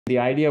The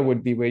idea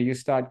would be where you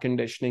start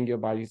conditioning your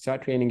buyers, you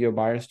start training your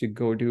buyers to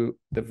go to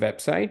the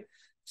website.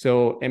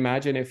 So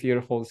imagine if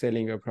you're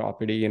wholesaling your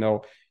property,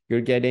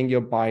 you're getting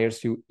your buyers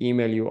to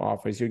email you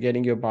offers, you're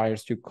getting your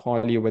buyers to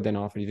call you with an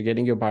offer, you're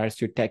getting your buyers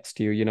to text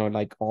you,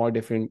 like all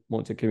different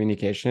modes of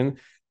communication.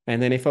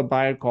 And then if a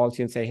buyer calls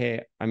you and say,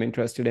 hey, I'm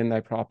interested in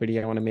that property,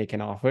 I want to make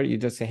an offer, you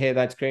just say, hey,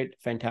 that's great,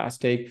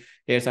 fantastic.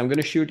 Yes, I'm going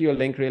to shoot you a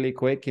link really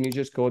quick. Can you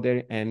just go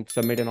there and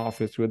submit an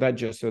offer through that,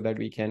 just so that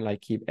we can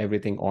like keep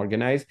everything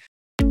organized?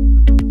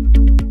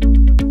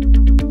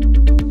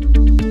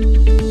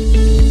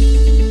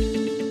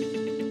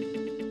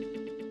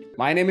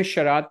 My name is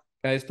Sharat.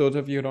 Guys, those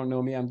of you who don't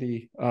know me, I'm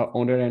the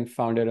owner and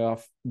founder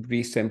of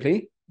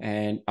REsimpli.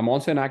 And I'm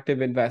also an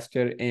active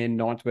investor in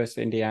Northwest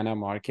Indiana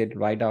market,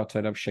 right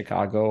outside of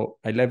Chicago.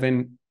 I live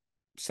in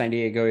San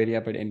Diego area,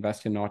 but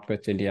invest in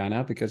Northwest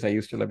Indiana because I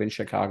used to live in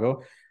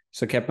Chicago.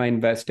 So kept my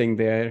investing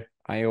there.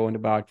 I own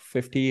about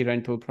 50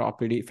 rental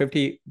property,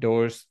 50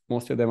 doors.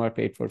 Most of them are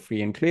paid for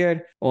free and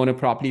clear. Own a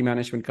property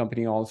management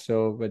company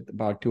also with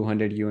about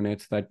 200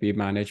 units that we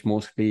manage,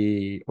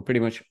 mostly or pretty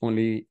much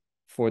only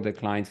for the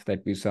clients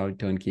that we sell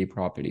turnkey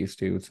properties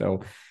to. So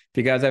if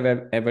you guys have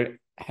ever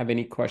have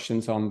any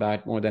questions on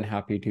that, more than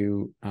happy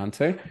to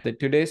answer.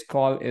 Today's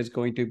call is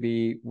going to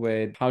be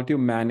with how to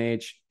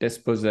manage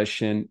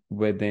disposition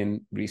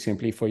within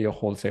REsimpli for your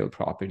wholesale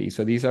property.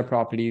 So these are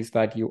properties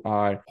that you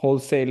are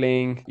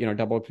wholesaling,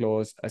 double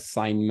close,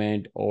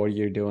 assignment, or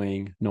you're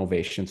doing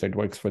novation. So it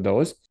works for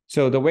those.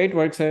 So the way it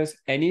works is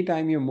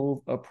anytime you move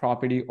a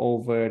property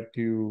over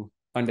to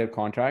under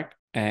contract,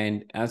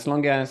 and as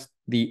long as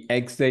the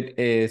exit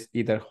is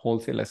either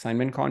wholesale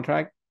assignment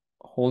contract,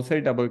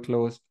 wholesale double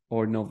close,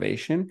 or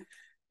novation,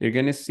 you're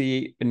going to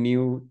see a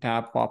new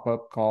tab pop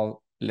up called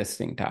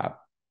listing tab.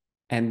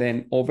 And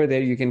then over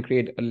there, you can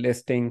create a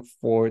listing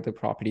for the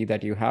property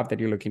that you have that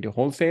you're looking to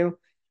wholesale.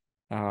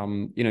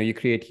 You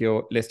create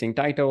your listing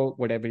title,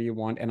 whatever you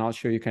want, and I'll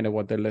show you kind of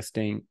what the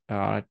listing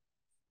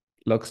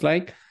looks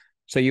like.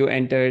 So you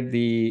enter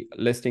the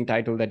listing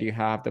title that you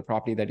have, the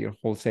property that you're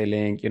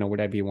wholesaling,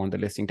 whatever you want the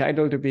listing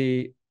title to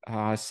be,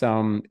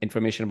 some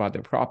information about the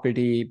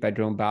property,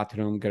 bedroom,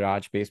 bathroom,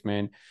 garage,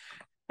 basement,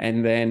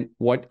 and then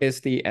what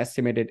is the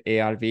estimated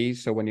ARV?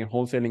 So when you're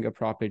wholesaling a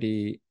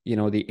property,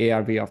 the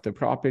ARV of the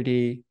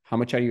property, how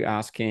much are you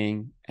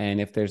asking? And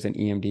if there's an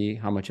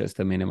EMD, how much is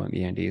the minimum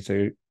EMD? So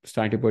you're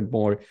starting to put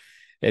more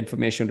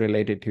information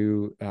related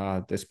to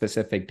the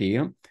specific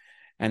deal.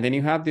 And then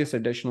you have these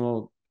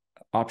additional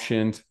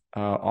options,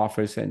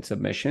 offers and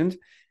submissions.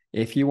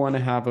 If you want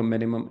to have a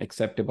minimum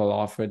acceptable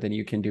offer, then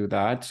you can do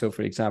that. So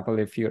for example,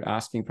 if you're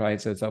asking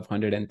prices of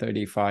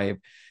 135,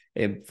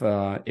 if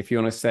you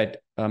want to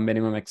set a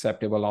minimum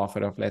acceptable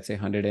offer of, let's say,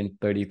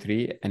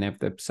 133, and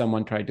if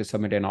someone tried to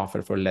submit an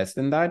offer for less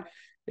than that,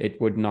 it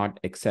would not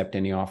accept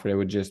any offer.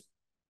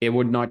 It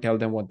would not tell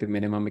them what the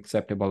minimum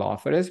acceptable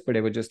offer is, but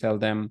it would just tell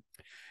them,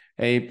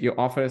 hey, your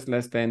offer is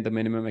less than the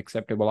minimum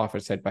acceptable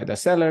offer set by the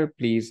seller,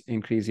 please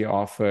increase your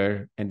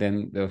offer. And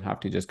then they'll have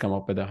to just come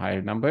up with a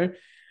higher number.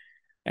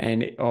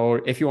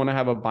 Or if you want to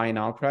have a buy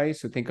now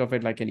price, so think of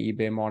it like an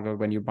eBay model.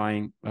 When you're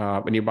buying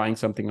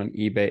something on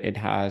eBay, it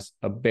has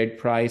a bid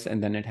price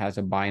and then it has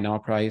a buy now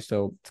price.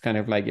 So it's kind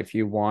of like if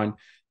you want,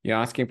 your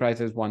asking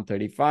price is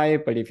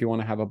 135, but if you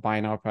want to have a buy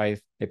now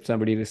price, if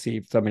somebody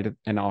submitted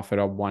an offer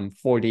of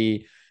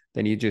 140,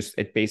 then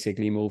it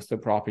basically moves the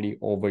property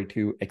over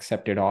to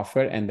accepted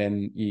offer, and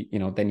then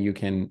you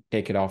can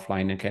take it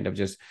offline and kind of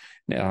just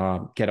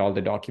get all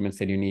the documents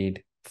that you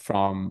need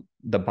from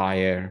the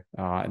buyer,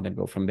 and then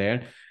go from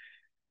there.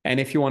 And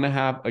if you want to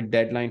have a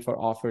deadline for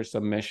offer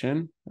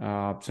submission,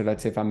 so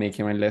let's say if I'm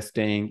making my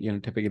listing,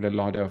 typically a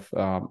lot of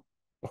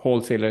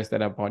wholesalers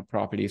that I've bought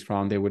properties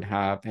from, they would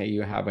have, hey,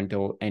 you have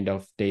until end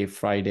of day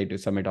Friday to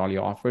submit all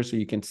your offers. So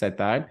you can set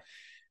that,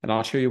 and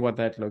I'll show you what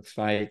that looks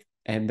like.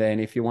 And then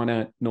if you want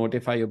to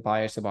notify your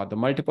buyers about the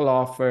multiple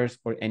offers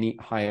or any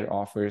higher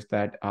offers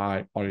that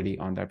are already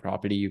on their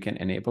property, you can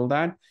enable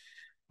that.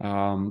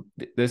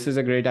 This is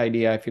a great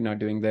idea. If you're not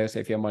doing this,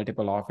 if you have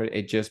multiple offers,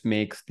 it just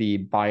makes the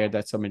buyer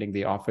that's submitting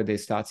the offer, they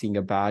start seeing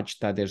a badge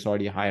that there's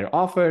already a higher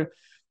offer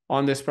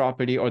on this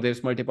property, or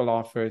there's multiple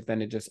offers,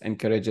 then it just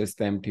encourages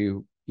them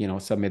to,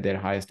 submit their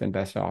highest and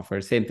best offer.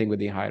 Same thing with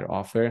the higher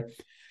offer.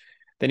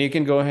 Then you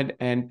can go ahead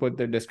and put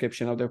the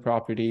description of the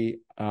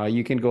property.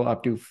 You can go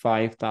up to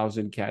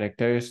 5,000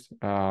 characters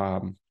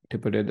to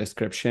put a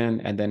description,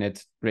 and then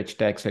it's rich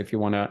text. So if you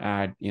want to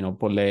add,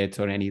 bullets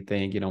or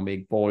anything,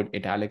 make bold,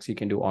 italics, you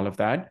can do all of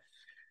that.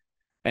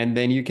 And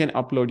then you can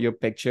upload your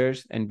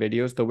pictures and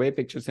videos. The way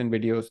pictures and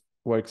videos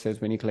works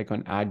is when you click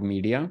on add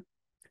media,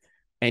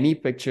 any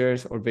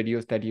pictures or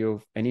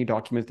videos any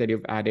documents that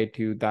you've added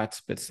to that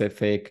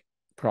specific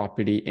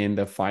property in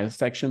the file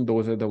section,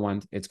 those are the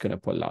ones it's going to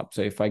pull up.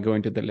 So if I go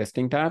into the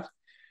listing tab,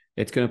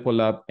 it's going to pull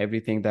up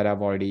everything that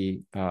I've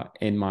already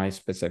in my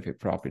specific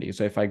property.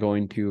 So if I go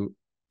into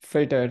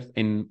filter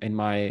in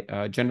my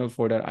general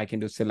folder, I can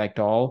do select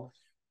all,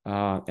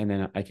 and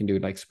then I can do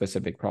like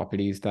specific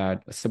properties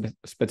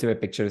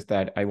specific pictures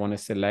that I want to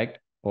select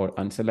or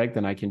unselect.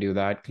 Then I can do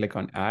that, click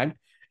on add.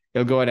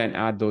 it'll go ahead and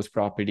add those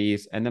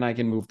properties, and then I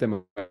can move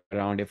them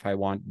around if I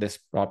want this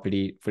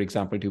property, for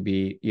example, to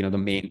be, the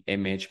main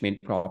image, main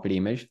property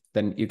image,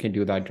 then you can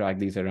do that, drag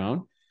these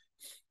around.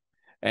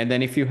 And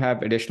then if you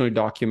have additional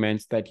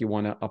documents that you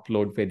want to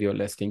upload with your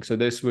listing. So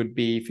this would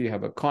be if you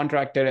have a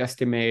contractor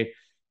estimate,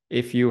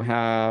 if you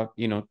have,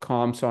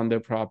 comps on the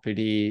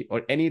property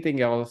or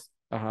anything else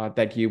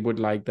that you would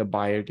like the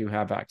buyer to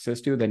have access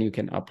to, then you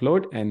can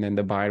upload, and then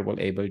the buyer will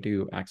able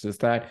to access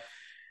that.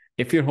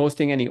 If you're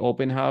hosting any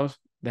open house,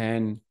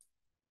 then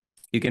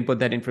you can put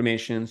that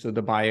information so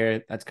the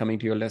buyer that's coming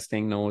to your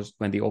listing knows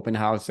when the open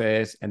house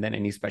is, and then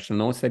any special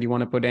notes that you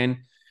want to put in,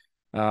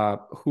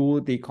 who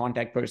the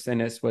contact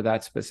person is for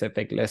that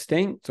specific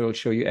listing. So it'll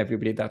show you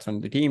everybody that's on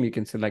the team. You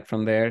can select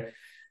from there,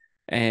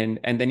 and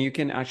then you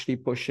can actually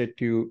push it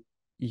to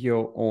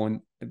your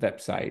own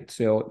website.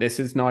 So this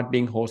is not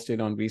being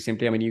hosted on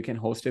REsimpli. I mean, you can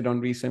host it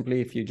on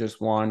REsimpli if you just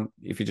want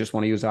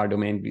to use our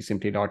domain,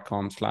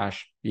 resimpli.com/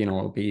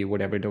 be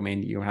whatever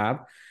domain you have.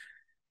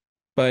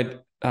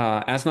 But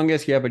as long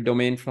as you have a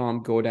domain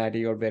from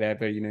GoDaddy or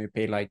wherever, you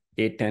pay like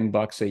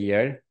 $8-10 a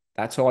year,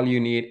 that's all you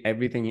need.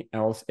 Everything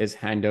else is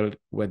handled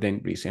within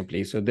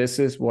REsimpli. So this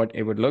is what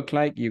it would look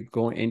like. You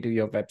go into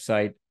your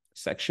website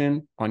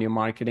section on your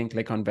marketing,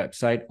 click on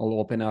website, it'll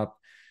open up,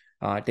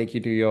 take you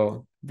to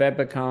your web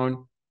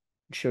account,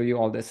 show you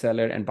all the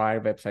seller and buyer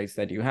websites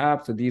that you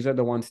have. So these are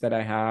the ones that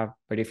I have.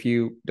 But if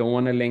you don't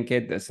want to link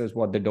it, this is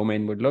what the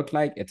domain would look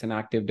like. It's an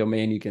active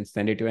domain. You can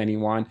send it to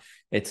anyone.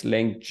 It's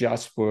linked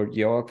just for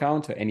your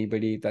account. So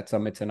anybody that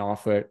submits an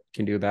offer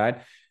can do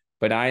that.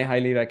 But I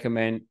highly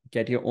recommend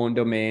get your own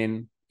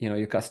domain,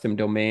 your custom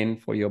domain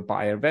for your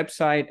buyer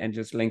website, and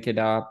just link it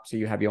up. So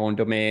you have your own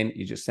domain,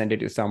 you just send it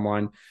to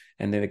someone,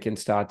 and then they can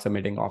start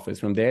submitting offers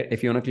from there.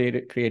 If you want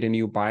to create a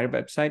new buyer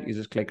website, you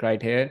just click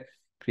right here,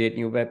 create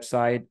new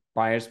website,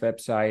 buyer's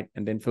website,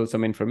 and then fill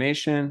some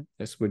information.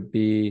 This would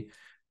be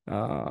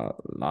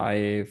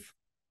live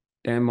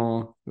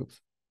demo.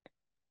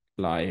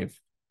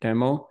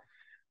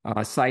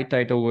 Site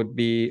title would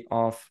be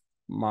off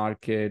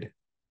market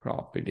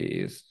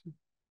properties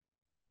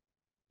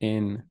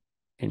in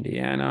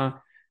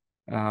Indiana.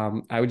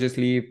 I would just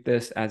leave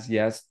this as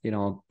yes.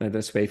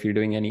 This way, if you're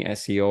doing any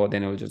SEO,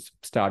 then it will just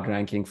start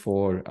ranking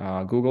for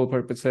Google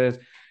purposes.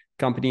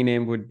 Company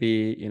name would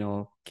be,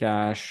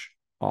 cash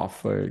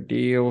offer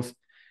deals,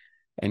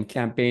 and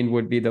campaign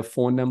would be the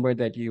phone number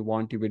that you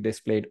want to be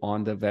displayed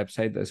on the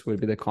website. This will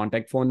be the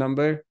contact phone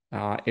number.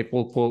 It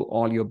will pull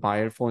all your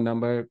buyer phone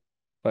number.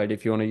 But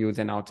if you want to use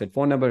an outside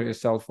phone number, your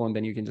cell phone,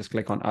 then you can just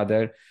click on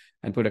other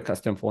and put a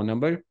custom phone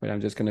number. But I'm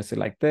just going to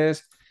select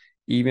this.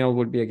 Email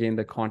would be, again,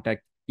 the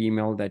contact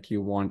email that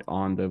you want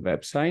on the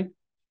website.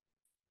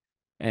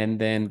 And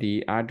then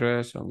the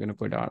address, so I'm going to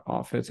put our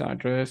office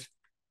address,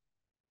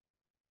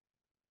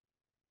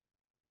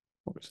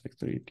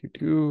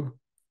 46322.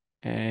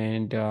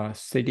 And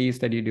cities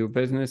that you do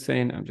business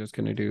in, I'm just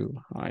going to do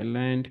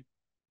Highland,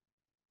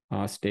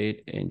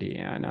 state,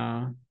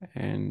 Indiana,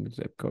 and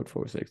zip code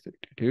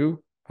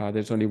 46322.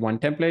 There's only one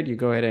template. You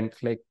go ahead and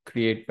click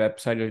create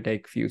website. It'll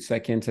take a few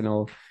seconds and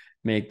it'll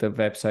make the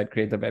website,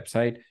 create the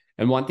website.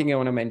 And one thing I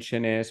want to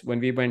mention is when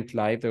we went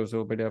live, there was a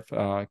little bit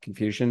of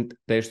confusion.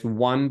 There's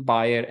one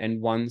buyer and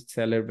one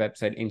seller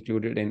website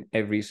included in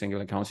every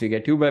single account. So you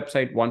get two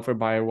websites, one for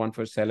buyer, one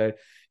for seller.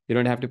 You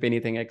don't have to pay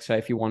anything extra.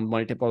 If you want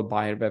multiple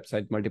buyer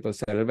websites, multiple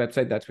seller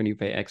website, that's when you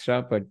pay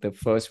extra. But the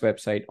first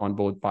website on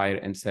both buyer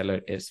and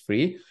seller is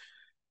free.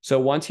 So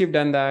once you've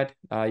done that,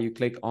 you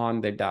click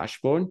on the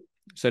dashboard.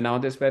 So now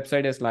this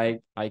website is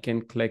like, I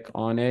can click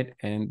on it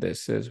and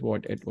this is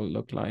what it will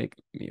look like.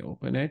 Let me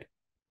open it.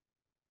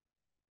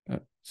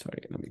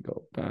 Sorry, let me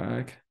go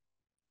back.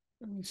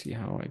 Let me see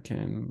how I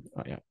can,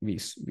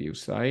 view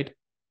site.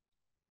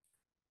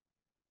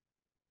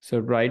 So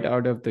right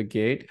out of the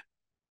gate,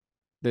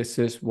 this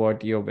is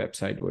what your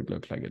website would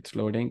look like. It's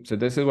loading. So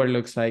this is what it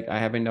looks like. I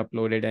haven't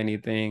uploaded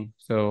anything.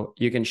 So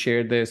you can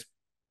share this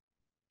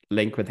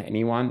link with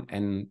anyone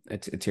and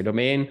it's your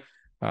domain.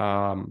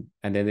 And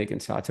then they can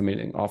start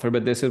submitting offer.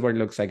 But this is what it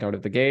looks like out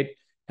of the gate.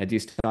 As you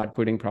start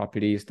putting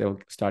properties,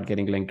 they'll start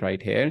getting linked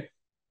right here.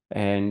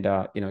 And,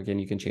 again,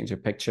 you can change your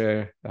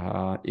picture.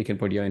 You can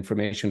put your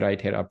information right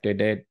here,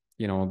 update it.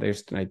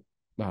 There's like,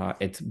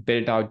 it's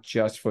built out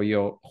just for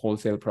your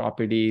wholesale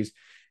properties.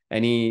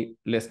 Any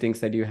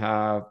listings that you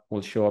have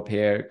will show up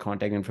here,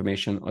 contact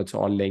information. It's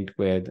all linked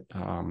with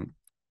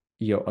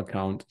your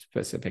account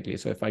specifically.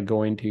 So if I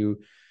go into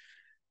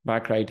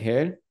back right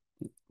here,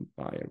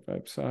 buyer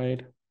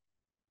website,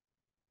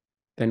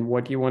 then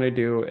what you want to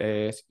do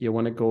is you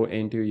want to go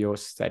into your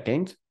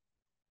settings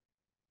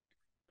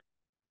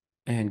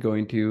and go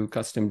into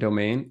custom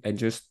domain and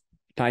just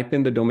type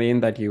in the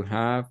domain that you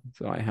have.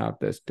 So I have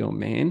this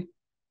domain. I'm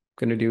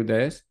going to do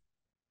this.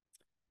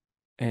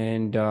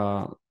 And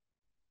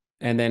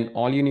then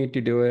all you need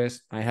to do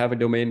is I have a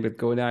domain with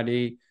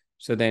GoDaddy.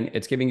 So then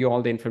it's giving you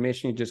all the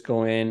information. You just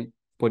go in,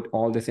 put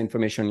all this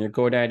information on your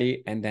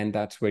GoDaddy, and then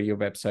that's where your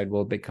website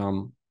will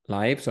become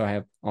live. So I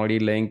have already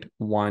linked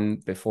one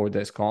before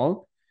this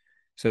call.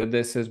 So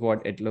this is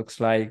what it looks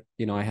like.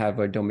 I have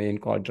a domain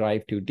called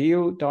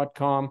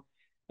drive2deal.com.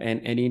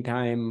 And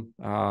anytime,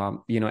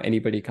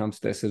 anybody comes,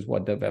 this is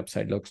what the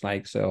website looks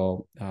like.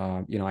 So,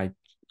 I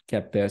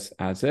kept this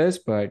as is,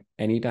 but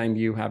anytime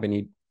you have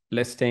any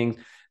listing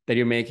that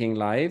you're making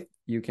live,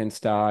 you can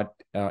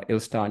it'll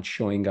start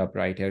showing up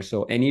right here.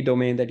 So any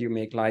domain that you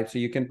make live, so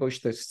you can push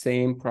the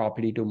same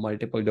property to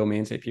multiple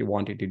domains if you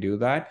wanted to do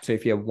that. So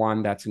if you have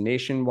one that's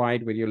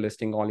nationwide where you're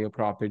listing all your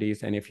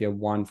properties, and if you have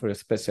one for a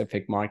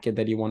specific market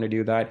that you want to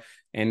do that,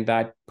 and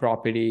that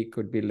property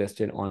could be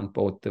listed on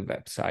both the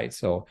websites.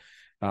 So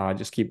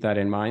just keep that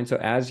in mind. So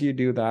as you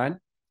do that,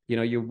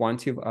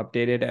 once you've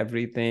updated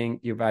everything,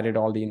 you've added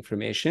all the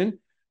information,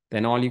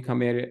 then all you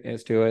come here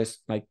is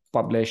like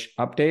publish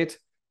updates.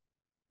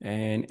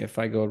 And if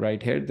I go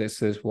right here,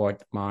 this is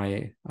what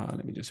my,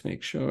 let me just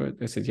make sure.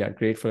 This is,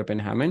 Great Philip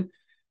and Hammond.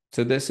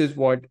 So this is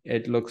what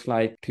it looks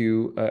like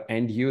to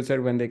end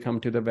user when they come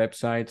to the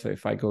website. So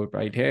if I go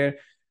right here,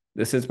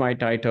 this is my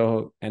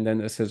title. And then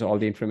this is all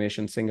the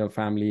information: single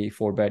family,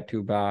 4-bed,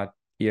 2-bath,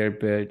 year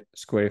bid,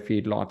 square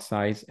feet, lot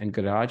size, and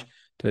garage.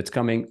 So it's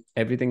coming,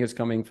 everything is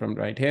coming from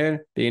right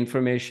here. The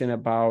information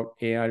about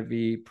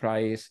ARV,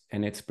 price,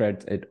 and its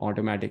spread, it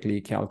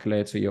automatically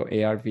calculates. So your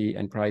ARV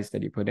and price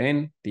that you put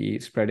in, the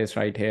spread is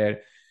right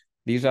here.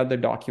 These are the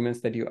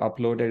documents that you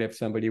uploaded. If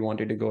somebody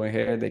wanted to go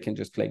ahead, they can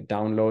just click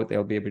download.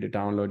 They'll be able to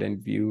download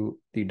and view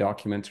the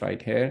documents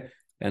right here.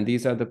 And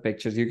these are the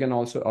pictures. You can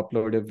also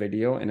upload a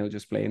video and it'll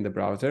just play in the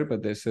browser,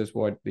 but this is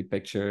what the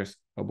pictures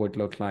would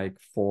look like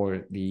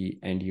for the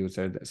end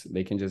user.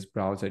 They can just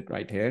browse it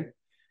right here.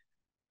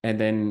 And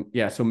then,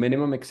 so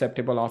minimum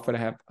acceptable offer, I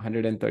have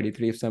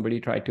 133. If somebody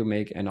tried to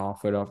make an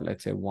offer of,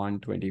 let's say,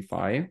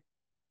 125,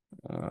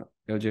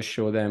 it'll just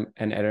show them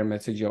an error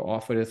message. Your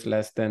offer is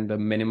less than the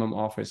minimum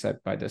offer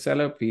set by the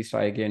seller. Please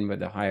try again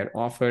with a higher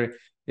offer.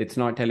 It's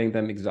not telling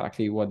them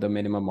exactly what the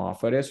minimum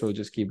offer is. So we'll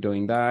just keep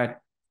doing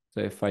that.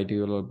 So if I do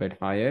a little bit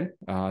higher,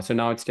 so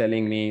now it's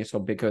telling me, so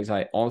because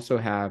I also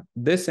have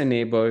this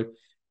enabled,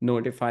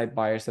 notify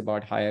buyers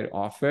about higher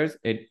offers,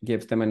 it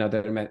gives them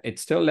another, it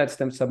still lets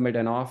them submit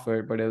an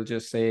offer, but it'll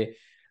just say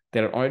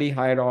there are already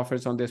higher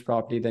offers on this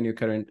property than your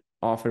current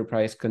offer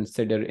price.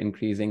 Consider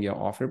increasing your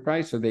offer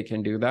price. So they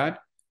can do that.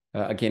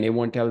 Again, it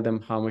won't tell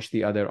them how much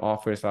the other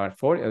offers are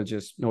for. It'll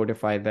just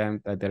notify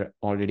them that there are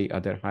already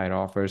other higher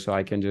offers. So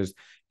I can just,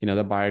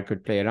 the buyer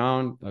could play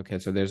around. Okay,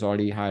 so there's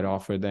already higher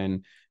offer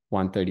than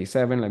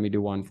 137. Let me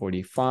do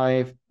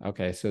 145.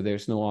 Okay, so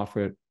there's no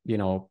offer,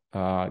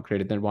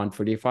 greater than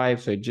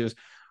 145. So it just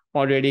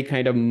already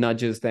kind of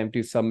nudges them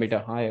to submit a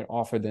higher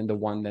offer than the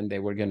one that they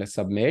were going to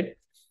submit.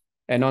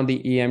 And on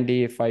the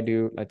EMD, if I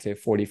do, let's say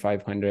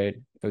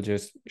 4,500, it'll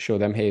just show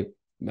them, hey,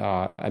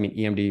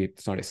 EMD,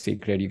 it's not a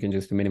secret. You can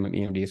just, the minimum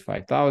EMD is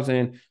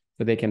 5,000.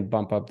 So they can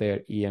bump up their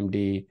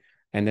EMD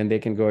and then they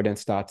can go ahead and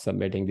start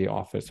submitting the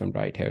offers from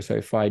right here. So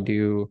if I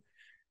do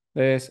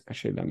this,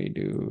 actually, let me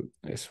do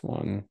this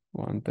one,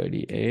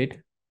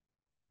 138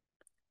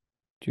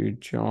 to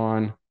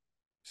John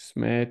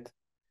Smith.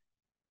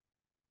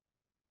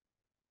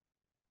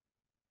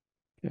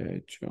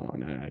 Okay,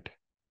 John at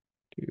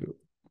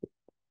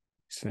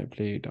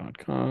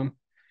REsimpli.com.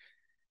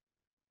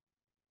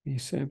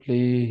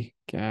 REsimpli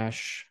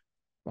cash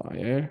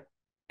buyer.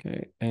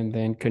 Okay, and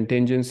then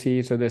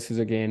contingency. So this is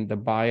again the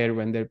buyer,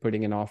 when they're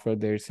putting an offer,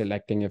 they're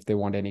selecting if they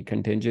want any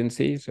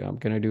contingency. So I'm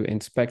going to do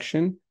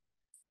inspection.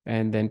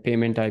 And then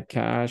payment type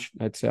cash.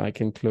 Let's say I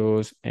can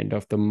close end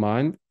of the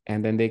month.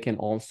 And then they can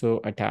also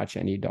attach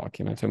any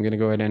documents. So I'm going to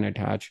go ahead and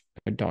attach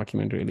a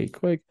document really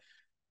quick.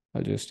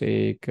 I'll just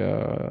take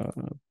a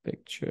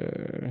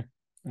picture.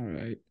 All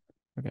right.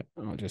 Okay,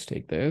 I'll just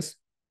take this.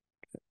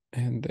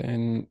 And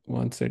then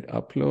once it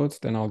uploads,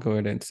 then I'll go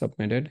ahead and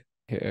submit it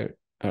here.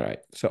 All right.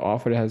 So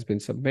offer has been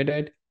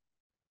submitted.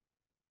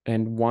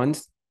 And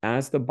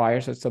as the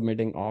buyers are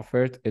submitting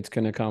offers, it's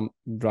going to come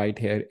right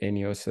here in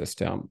your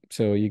system.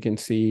 So you can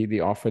see the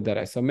offer that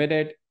I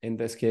submitted. In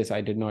this case, I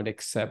did not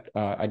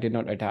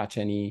attach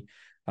any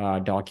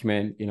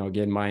document.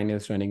 Again, mine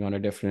is running on a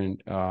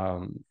different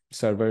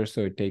server,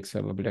 so it takes a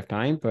little bit of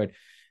time. But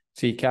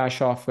see,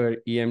 cash offer,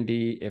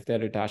 EMD, if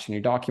they're attached any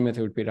documents,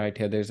 it would be right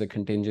here. There's a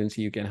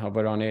contingency. You can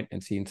hover on it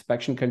and see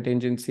inspection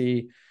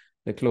contingency,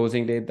 the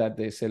closing date that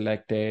they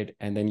selected.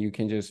 And then you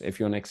can just, if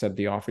you want to accept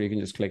the offer, you can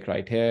just click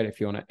right here. If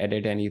you want to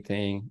edit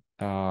anything,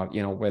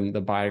 when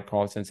the buyer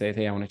calls and says,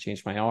 hey, I want to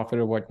change my offer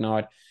or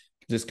whatnot,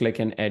 just click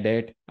and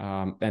edit.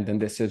 And then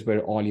this is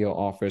where all your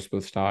offers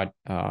will start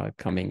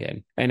coming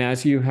in. And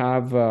as you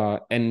have,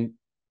 and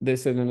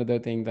this is another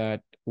thing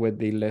that with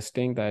the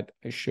listing that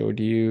I showed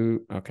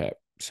you. Okay.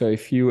 So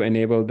if you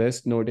enable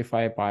this,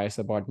 notify buyers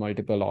about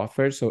multiple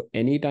offers. So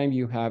anytime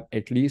you have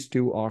at least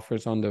 2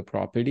 offers on the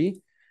property,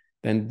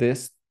 then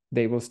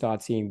they will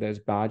start seeing this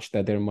badge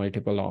that there are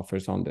multiple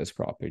offers on this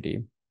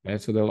property. Right?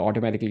 So they'll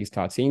automatically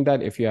start seeing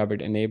that if you have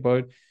it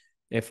enabled.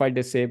 If I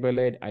disable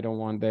it, I don't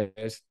want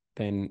this,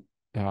 then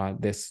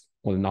this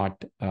will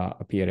not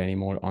appear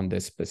anymore on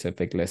this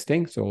specific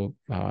listing. So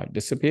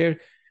disappear.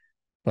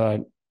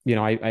 But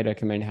I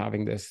recommend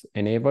having this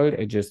enabled.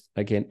 It just,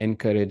 again,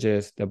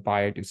 encourages the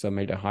buyer to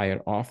submit a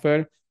higher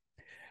offer.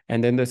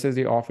 And then this is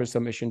the offer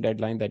submission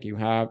deadline that you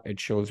have. It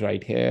shows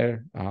right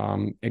here.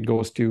 It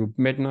goes to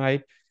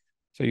midnight.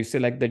 So you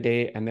select the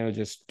day and they'll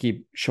just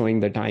keep showing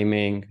the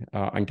timing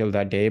until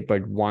that day.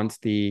 But once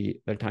the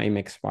time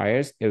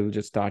expires, it'll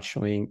just start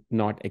showing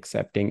not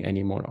accepting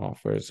any more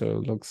offers. So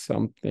it looks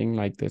something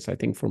like this. I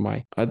think for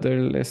my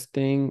other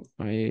listing,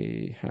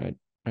 I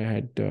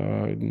had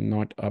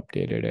not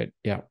updated it.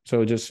 Yeah.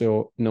 So just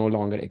so no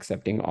longer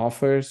accepting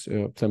offers.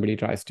 If somebody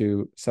tries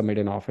to submit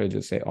an offer,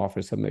 just say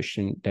offer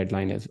submission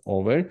deadline is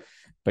over.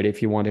 But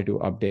if you wanted to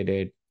update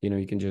it,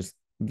 you can just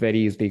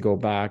very easily go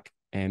back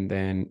and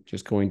then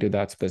just go into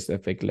that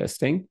specific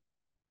listing.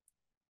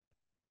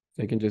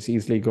 So you can just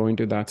easily go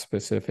into that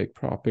specific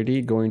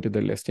property, go into the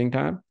listing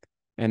tab,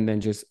 and then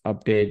just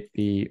update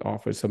the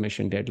offer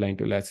submission deadline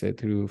to, let's say,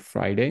 through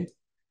Friday.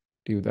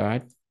 Do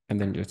that.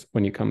 And then just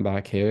when you come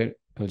back here,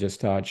 it'll just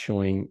start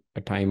showing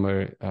a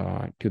timer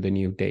to the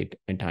new date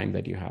and time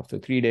that you have. So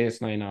 3 days,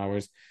 9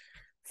 hours,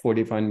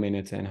 45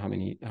 minutes, and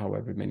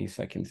however many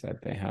seconds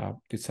that they have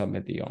to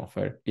submit the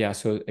offer. Yeah.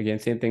 So again,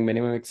 same thing,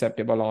 minimum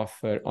acceptable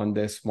offer on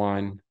this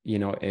one,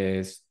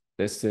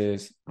 this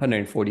is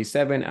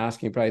 147,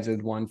 asking price is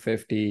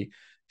 150.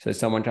 So if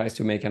someone tries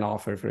to make an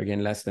offer for,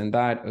 again, less than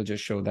that, it'll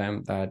just show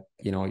them that,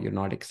 you're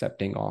not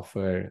accepting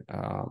offer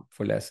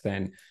for less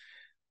than,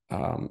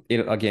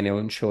 it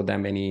won't show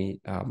them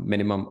any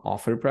minimum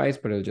offer price,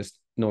 but it'll just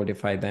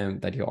notify them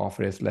that your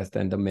offer is less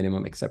than the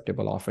minimum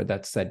acceptable offer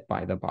that's set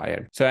by the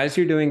buyer. So as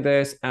you're doing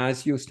this,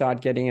 as you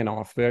start getting an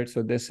offer,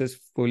 so this is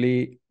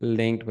fully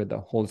linked with the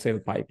wholesale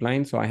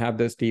pipeline. So I have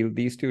this deal,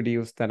 these two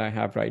deals that I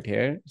have right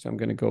here. So I'm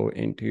going to go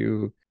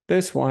into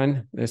this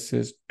one. This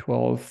is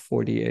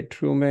 1248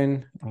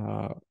 Truman.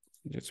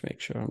 Just make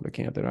sure I'm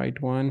looking at the right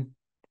one.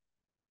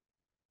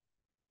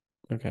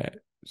 Okay.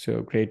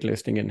 So great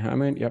listing in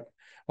Hammond. Yep.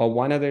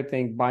 One other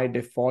thing, by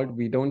default,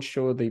 we don't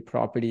show the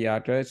property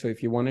address. So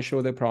if you want to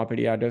show the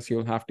property address,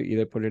 you'll have to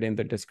either put it in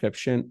the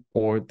description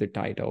or the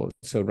title.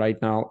 So right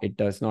now, it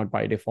does not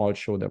by default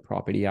show the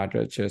property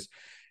address. Just,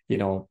 you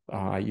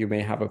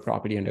may have a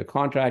property under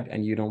contract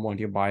and you don't want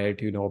your buyer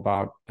to know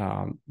about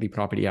the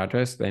property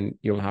address, then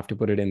you'll have to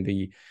put it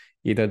in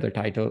either the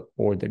title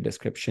or the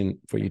description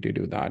for you to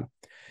do that.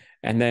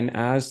 And then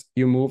as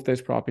you move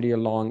this property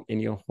along in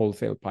your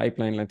wholesale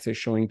pipeline, let's say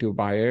showing to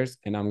buyers,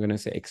 and I'm going to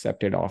say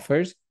accepted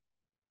offers.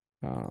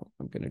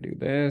 I'm going to do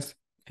this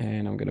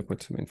and I'm going to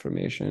put some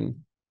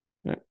information.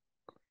 Right.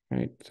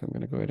 So I'm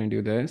going to go ahead and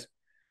do this.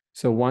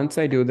 So once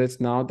I do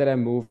this, now that I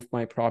moved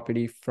my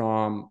property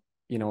from,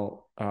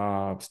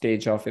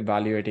 stage of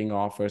evaluating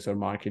offers or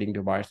marketing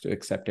to buyers to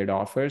accepted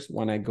offers,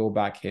 when I go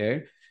back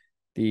here,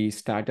 the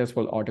status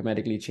will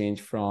automatically change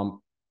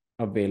from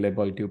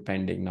available to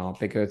pending now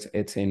because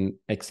it's in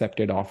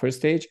accepted offer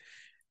stage.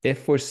 If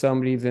for some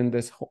reason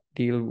this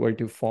deal were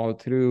to fall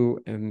through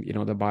and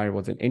the buyer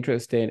wasn't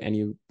interested and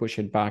you push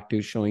it back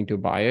to showing to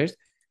buyers,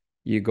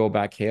 you go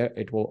back here,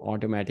 it will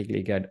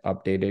automatically get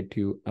updated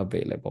to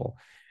available.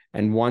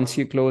 And once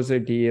you close a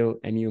deal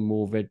and you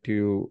move it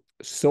to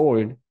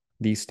sold,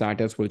 the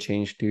status will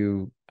change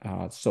to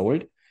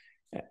sold.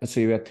 So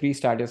you have three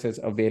statuses: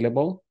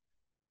 available.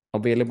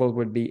 Available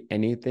would be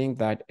anything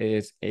that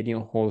is in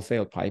your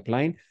wholesale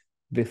pipeline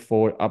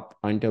up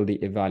until the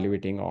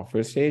evaluating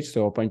offer stage.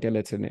 So up until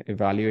it's an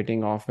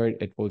evaluating offer,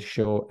 it will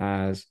show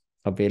as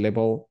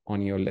available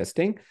on your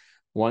listing.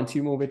 Once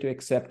you move it to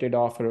accepted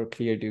offer or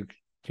clear to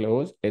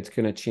close, it's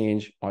going to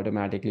change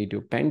automatically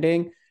to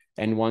pending.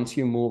 And once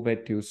you move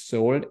it to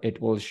sold,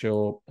 it will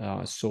show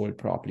sold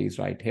properties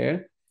right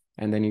here.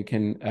 And then you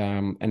can,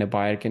 and a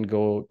buyer can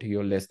go to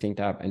your listing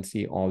tab and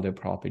see all the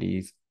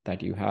properties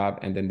that you have,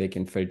 and then they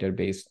can filter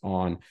based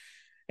on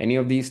any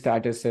of these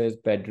statuses.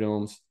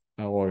 Bedrooms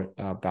or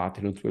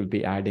bathrooms will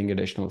be adding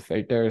additional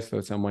filters.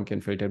 So someone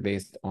can filter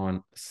based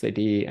on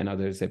city and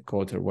other zip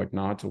codes or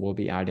whatnot. So we'll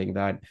be adding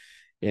that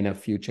in a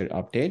future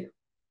update.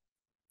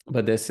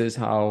 But this is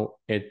how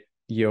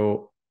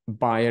your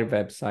buyer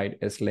website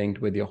is linked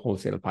with your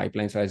wholesale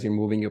pipeline. So as you're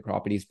moving your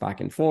properties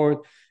back and forth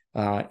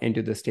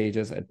into the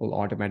stages, it will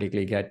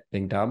automatically get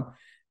linked up.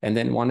 And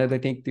then one other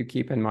thing to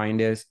keep in mind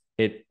is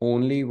it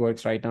only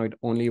works right now. It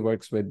only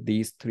works with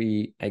these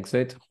three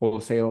exits: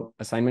 wholesale,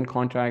 assignment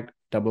contract,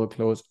 double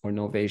close, or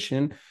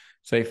novation.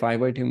 So if I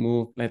were to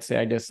move, let's say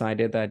I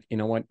decided that, I'm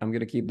going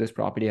to keep this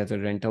property as a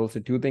rental. So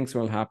two things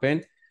will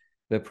happen.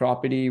 The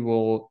property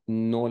will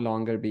no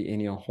longer be in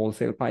your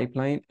wholesale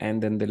pipeline,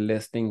 and then the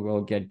listing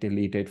will get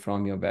deleted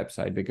from your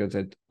website because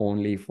it's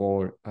only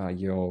for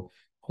your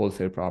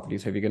wholesale property.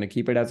 So if you're going to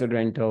keep it as a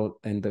rental,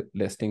 then the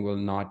listing will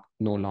no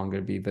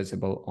longer be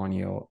visible on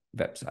your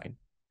website.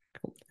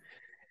 Cool.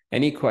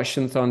 Any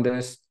questions on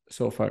this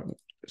so far?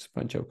 There's a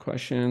bunch of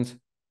questions.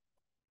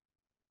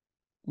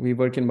 We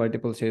work in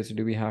multiple states.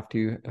 Do we have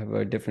to have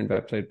a different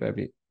website for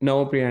every?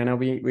 No, Brianna,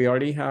 we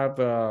already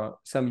have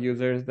some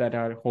users that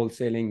are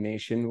wholesaling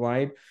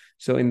nationwide.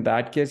 So in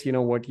that case,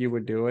 what you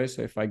would do is,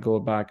 so if I go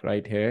back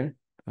right here,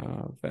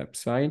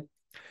 website.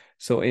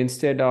 So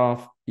instead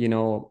of,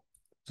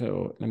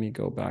 so let me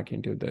go back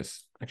into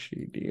this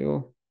actually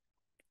deal,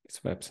 this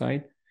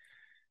website.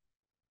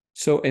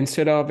 So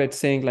instead of it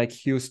saying like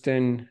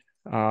Houston,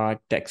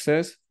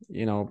 Texas,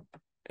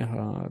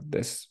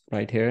 this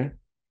right here,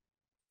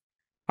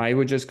 I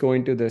would just go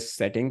into the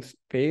settings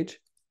page.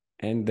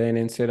 And then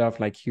instead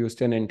of like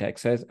Houston and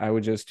Texas, I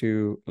would just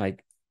do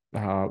like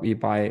we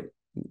buy,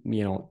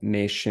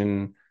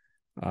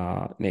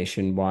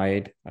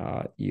 nationwide,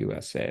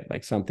 USA,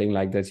 like something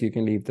like this. You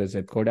can leave the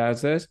zip code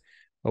as this.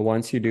 But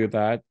once you do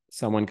that,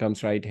 someone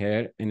comes right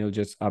here and it'll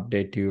just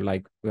update you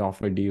like we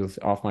offer deals,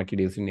 off-market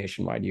deals in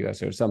nationwide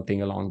US or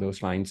something along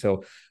those lines.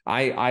 So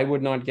I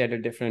would not get a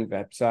different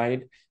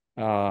website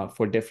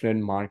for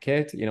different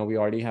markets. We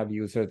already have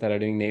users that are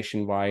doing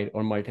nationwide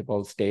or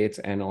multiple states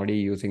and already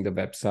using the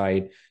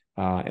website,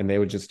 and they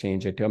would just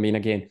change it to,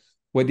 again,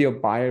 with your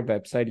buyer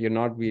website, you're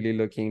not really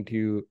looking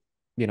to,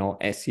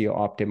 SEO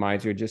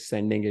optimize. You're just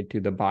sending it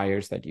to the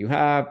buyers that you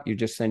have. You're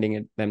just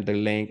sending them the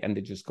link and they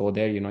just go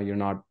there. You're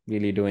not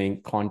really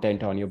doing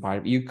content on your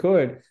buyer. You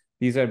could,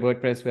 these are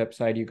WordPress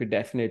website. You could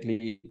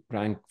definitely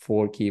rank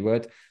for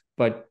keywords,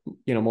 but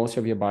most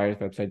of your buyers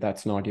website,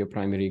 that's not your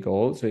primary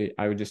goal. So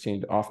I would just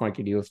change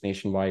off-market deals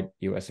nationwide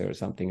USA or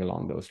something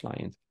along those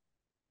lines.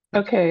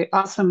 Okay,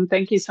 awesome.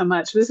 Thank you so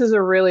much. This is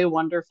a really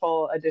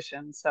wonderful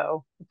addition.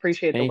 So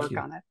appreciate the Thank work you.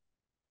 on it.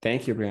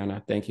 Thank you,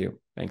 Brianna. Thank you.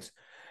 Thanks.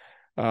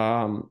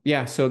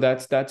 Yeah, so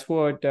that's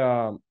what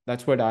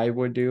I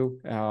would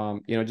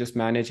do. Just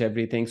manage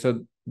everything.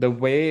 So the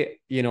way,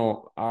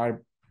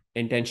 our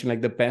intention,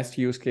 like the best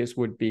use case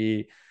would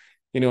be,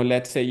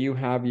 let's say you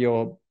have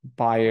your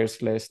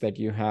buyers list that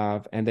you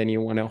have, and then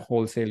you want to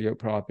wholesale your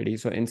property.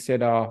 So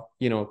instead of,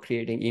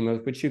 creating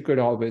emails, which you could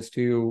always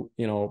do,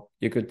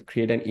 you could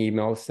create an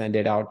email, send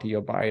it out to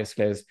your buyers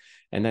list,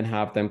 and then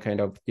have them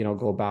kind of,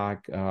 go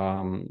back,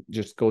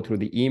 just go through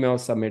the email,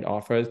 submit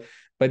offers.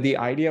 But the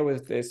idea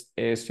with this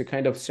is to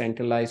kind of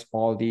centralize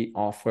all the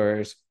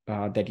offers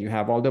that you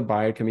have, all the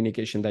buyer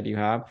communication that you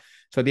have.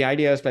 So the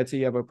idea is, let's say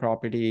you have a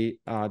property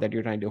that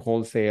you're trying to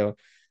wholesale.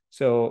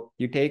 So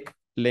you take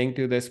link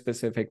to this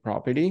specific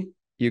property,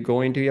 you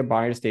go into your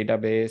buyers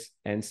database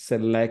and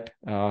select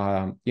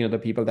the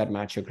people that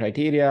match your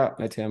criteria.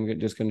 Let's say I'm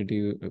just going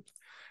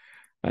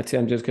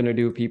to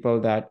do people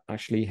that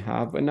actually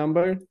have a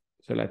number.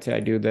 So let's say I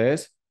do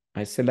this,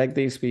 I select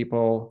these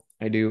people,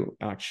 I do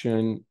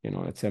action,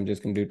 let's say I'm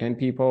just going to do 10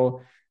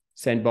 people,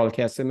 send bulk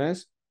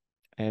SMS,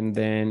 and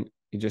then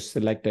you just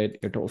selected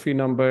your toll free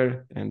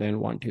number, and then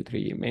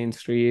 123 Main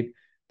Street.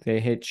 They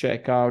hit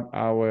checkout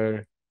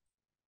our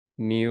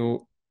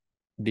new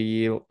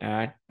deal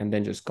at, and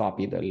then just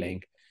copy the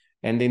link.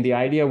 And then the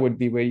idea would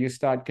be where you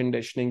start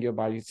conditioning your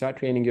buyers, you start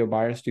training your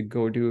buyers to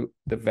go to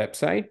the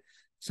website.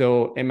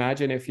 So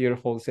imagine if you're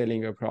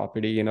wholesaling your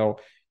property,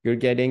 you're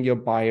getting your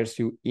buyers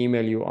to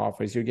email you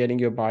offers, you're getting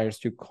your buyers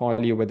to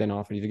call you with an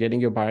offer, you're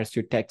getting your buyers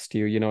to text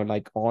you,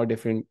 like all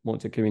different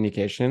modes of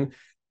communication.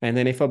 And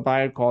then if a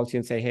buyer calls you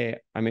and say, hey,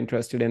 I'm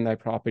interested in that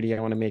property, I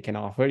want to make an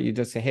offer, you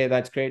just say, hey,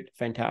 that's great,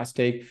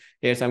 fantastic.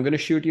 Yes, I'm going to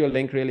shoot you a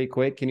link really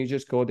quick. Can you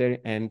just go there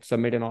and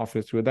submit an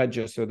offer through that,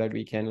 just so that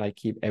we can like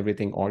keep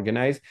everything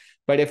organized?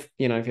 But if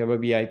you have a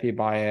VIP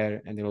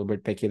buyer and they're a little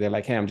bit picky, they're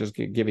like, hey, I'm just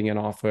giving an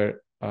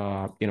offer,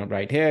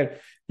 right here.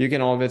 You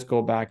can always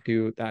go back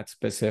to that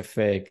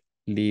specific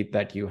lead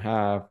that you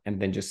have and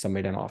then just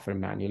submit an offer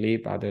manually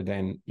rather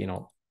than,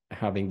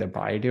 having the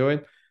buyer do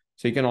it.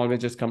 So you can always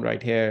just come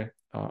right here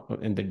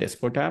in the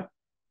Dispo tab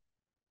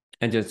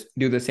and just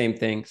do the same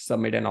thing,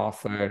 submit an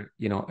offer,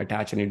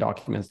 attach any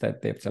documents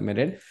that they've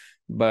submitted.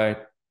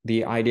 But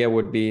the idea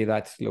would be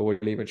that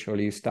slowly but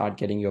surely you start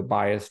getting your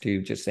buyers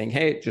to just saying,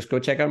 hey, just go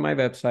check out my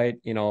website,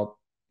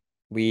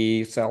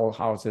 we sell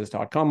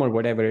houses.com or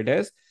whatever it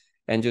is,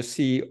 and just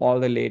see all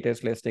the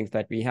latest listings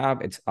that we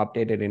have. It's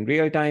updated in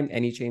real time.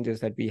 Any changes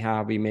that we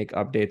have, we make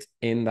updates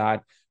in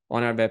that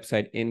on our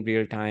website in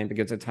real time,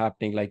 because it's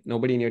happening. Like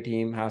nobody in your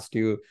team has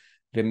to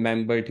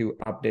remember to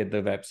update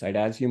the website.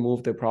 As you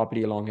move the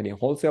property along in your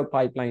wholesale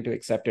pipeline to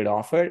accepted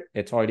offer,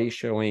 it's already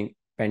showing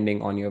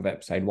pending on your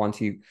website. Once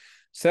you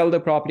sell the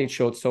property, it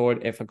shows sold.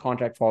 If a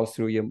contract falls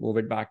through, you move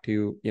it back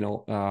to,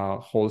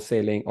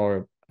 wholesaling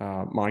or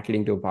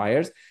marketing to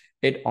buyers,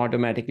 it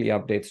automatically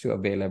updates to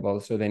available.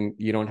 So then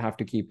you don't have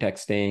to keep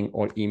texting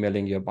or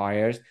emailing your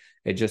buyers.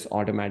 It just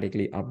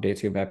automatically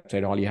updates your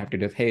website. All you have to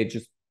do is, hey,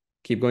 just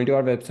keep going to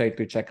our website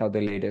to check out the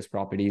latest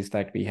properties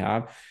that we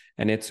have.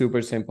 And it's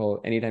super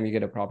simple. Anytime you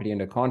get a property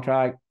under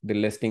contract, the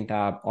listing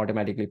tab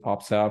automatically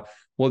pops up.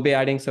 We'll be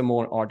adding some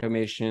more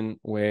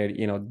automation where,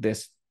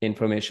 this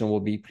information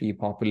will be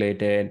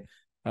pre-populated.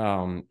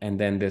 And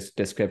then this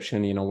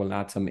description, we'll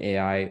add some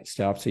AI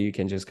stuff. So you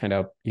can just kind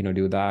of,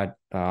 do that.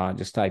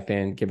 Just type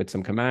in, give it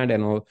some command,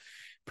 and it'll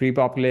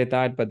pre-populate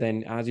that. But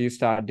then as you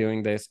start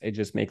doing this, it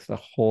just makes the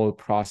whole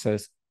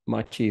process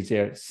much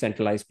easier,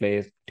 centralized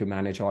place to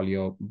manage all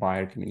your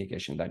buyer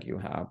communication that you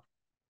have.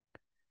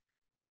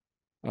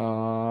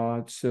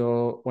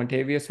 So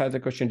Ontavius has a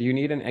question. Do you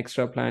need an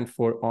extra plan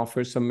for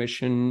offer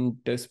submission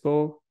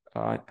Dispo?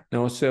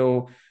 No,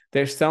 so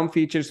there's some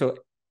features. So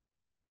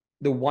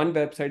the one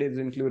website is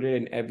included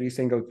in every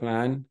single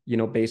plan,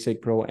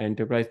 basic, pro,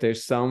 enterprise.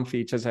 There's some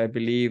features, I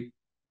believe,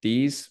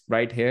 these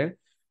right here.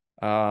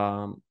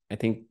 I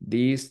think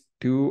these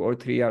 2 or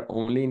 3 are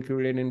only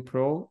included in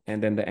pro,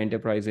 and then the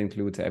enterprise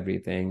includes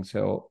everything.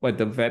 So, but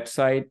the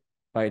website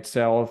by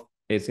itself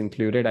is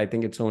included. I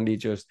think it's only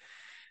just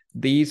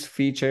these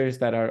features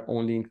that are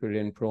only included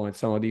in pro, and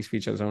some of these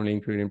features are only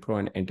included in pro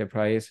and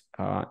enterprise.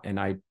 And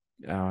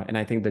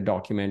I think the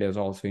document is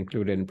also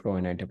included in pro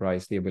and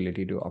enterprise, the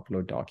ability to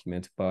upload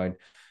documents. But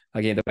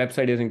again, the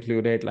website is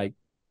included, like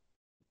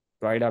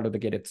right out of the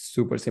gate. It's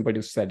super simple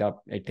to set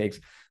up. It takes,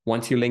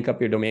 once you link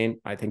up your domain,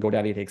 I think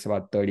GoDaddy takes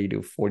about 30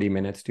 to 40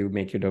 minutes to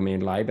make your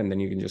domain live. And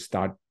then you can just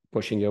start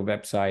pushing your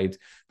websites,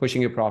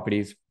 pushing your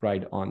properties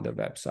right on the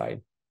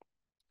website.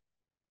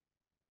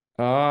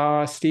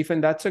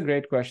 Stephen, that's a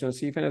great question.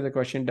 Stephen has a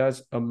question: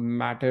 does a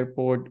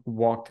Matterport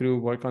walkthrough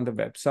work on the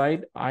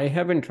website? I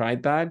haven't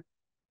tried that,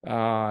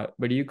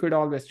 but you could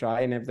always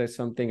try. And if there's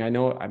something, I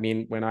know, I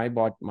mean, when I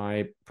bought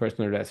my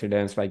personal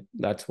residence, like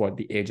that's what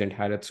the agent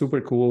had. It's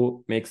super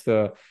cool, makes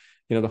the,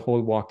 the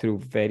whole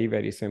walkthrough very,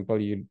 very simple.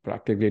 You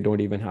practically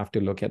don't even have to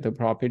look at the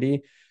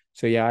property.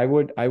 So yeah, I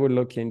would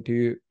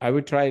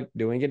try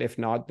doing it. If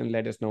not, then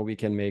let us know. We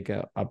can make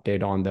an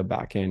update on the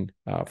back end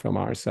from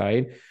our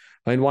side.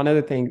 And one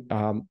other thing,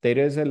 there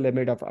is a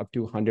limit of up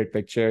to 100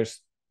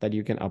 pictures that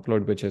you can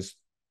upload, which is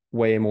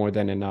way more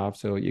than enough.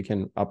 So you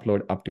can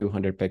upload up to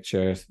 100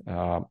 pictures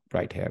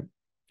right here.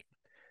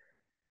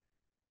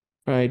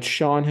 All right,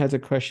 Sean has a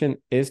question.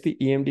 Is the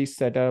EMD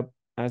set up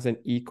as an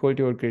equal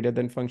to or greater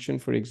than function?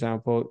 For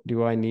example,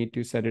 do I need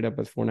to set it up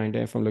as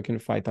 499 if I'm looking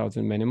at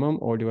 5,000 minimum,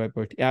 or do I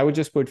put, I would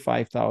just put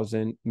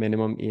 5,000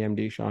 minimum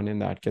EMD, Sean, in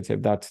that case,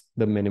 if that's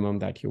the minimum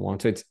that you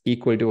want. So it's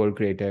equal to or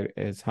greater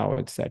is how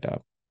it's set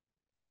up.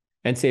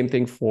 And same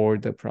thing for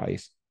the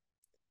price.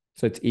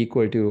 So it's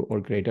equal to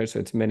or greater. So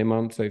it's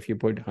minimum. So if you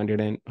put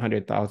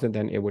 100,000,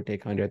 then it would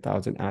take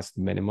 100,000 as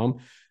the minimum.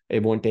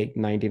 It won't take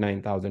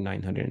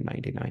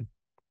 99,999.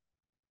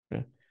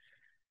 Okay.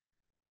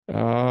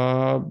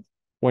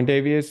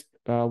 Davies,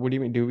 what do you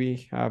mean? Do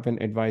we have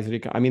an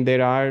advisory? I mean,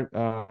 there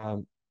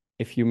are,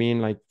 if you mean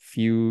like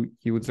few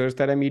users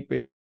that I meet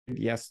with,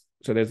 yes.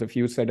 So there's a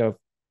few set of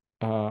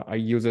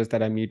users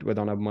that I meet with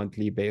on a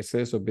monthly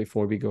basis. So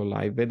before we go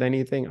live with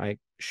anything, I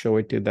show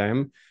it to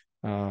them.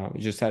 We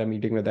just had a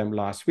meeting with them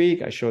last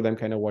week. I show them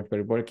kind of what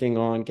we're working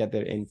on, get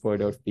their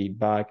input or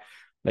feedback.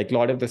 Like a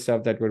lot of the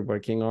stuff that we're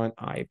working on,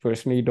 I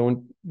personally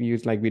don't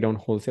use, like we don't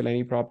wholesale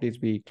any properties.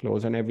 We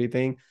close on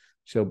everything.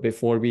 So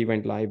before we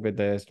went live with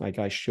this, like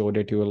I showed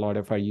it to a lot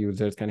of our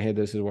users, kind of, hey,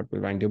 this is what we're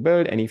trying to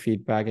build. Any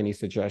feedback, any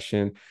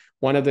suggestion.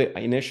 One of the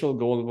initial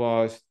goal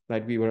was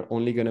that we were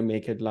only going to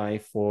make it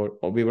live or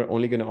we were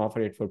only going to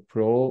offer it for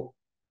pro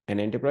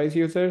and enterprise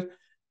users.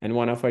 And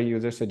one of our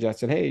users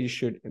suggested, hey, you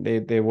should,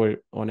 they were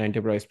on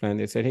enterprise plan.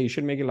 They said, hey, you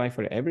should make it live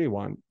for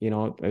everyone.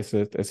 This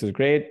is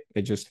great.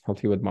 It just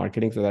helps you with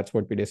marketing. So that's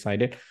what we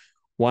decided.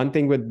 One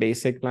thing with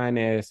basic plan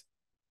is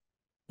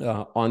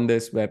on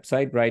this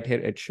website right here,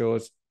 it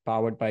shows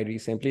powered by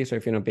REsimpli. So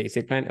if you're in a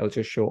basic plan, it'll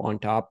just show on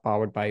top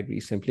powered by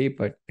REsimpli.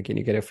 But again,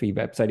 you get a free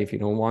website. If you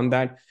don't want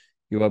that,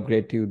 you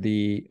upgrade to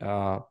the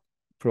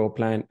pro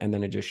plan, and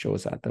then it just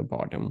shows at the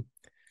bottom.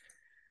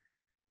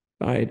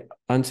 All right,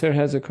 Answer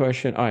has a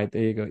question. All right,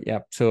 there you go.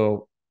 Yep.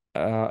 So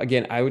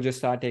again, I would just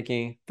start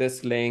taking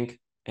this link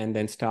and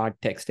then start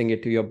texting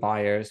it to your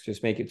buyers.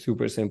 Just make it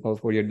super simple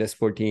for your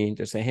Dispo team.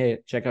 Just say, hey,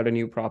 check out a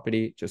new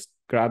property. Just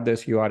grab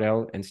this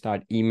URL and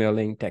start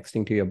emailing,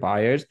 texting to your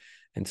buyers.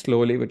 And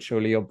slowly but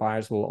surely, your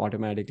buyers will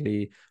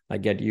automatically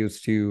like get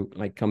used to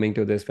like coming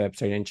to this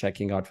website and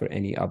checking out for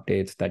any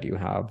updates that you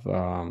have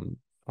on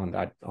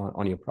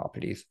your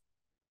properties.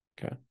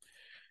 Okay.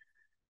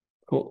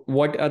 Cool.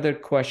 What other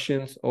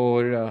questions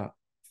or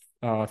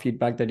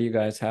feedback that you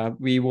guys have?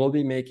 We will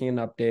be making an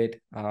update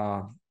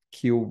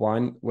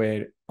Q1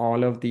 where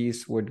all of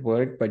these would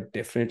work, but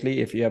differently.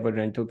 If you have a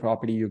rental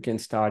property, you can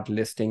start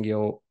listing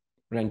your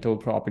rental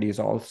properties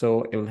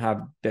also. It will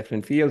have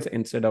different fields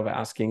instead of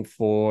asking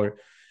for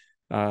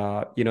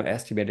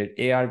estimated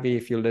ARV.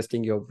 If you're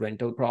listing your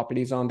rental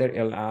properties on there,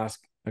 it'll ask,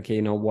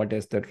 okay, what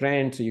is the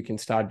rent? So you can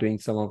start doing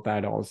some of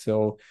that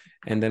also.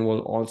 And then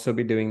we'll also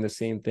be doing the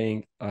same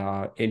thing,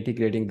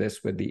 integrating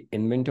this with the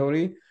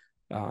inventory.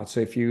 So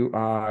if you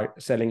are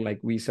selling, like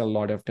we sell a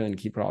lot of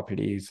turnkey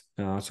properties,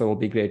 so it'll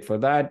be great for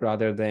that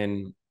rather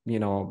than,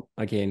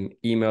 again,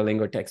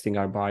 emailing or texting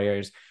our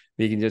buyers.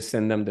 We can just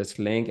send them this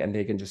link and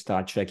they can just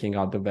start checking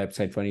out the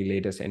website for any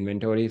latest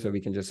inventory. So we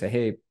can just say,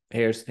 hey,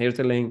 here's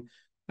the link.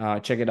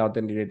 Check it out,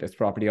 the latest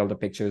property, all the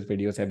pictures,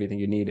 videos, everything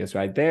you need is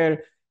right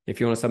there. If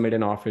you want to submit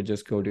an offer,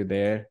 just go to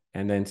there.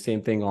 And then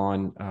same thing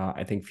on,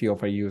 I think few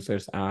of our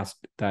users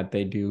asked that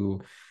they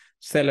do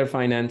seller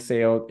finance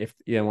sale, if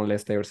you want to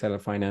list their seller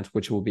finance,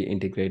 which will be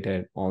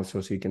integrated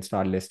also. So you can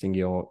start listing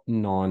your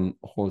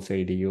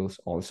non-wholesale deals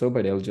also,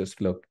 but it'll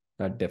just look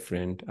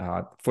different.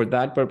 For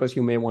that purpose,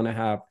 you may want to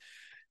have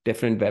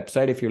different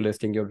website if you're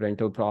listing your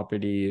rental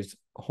properties,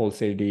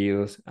 wholesale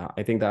deals.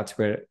 I think that's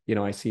where,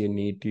 I see a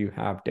need to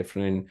have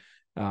different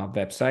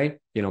website,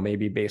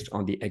 maybe based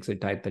on the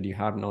exit type that you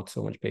have, not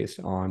so much based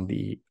on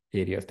the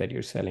areas that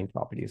you're selling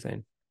properties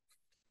in.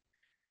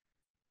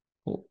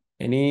 Cool.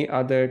 Any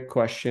other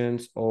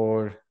questions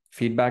or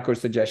feedback or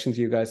suggestions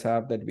you guys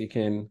have that we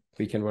can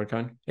work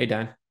on? Hey,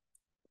 Dan.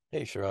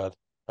 Hey, Sharad.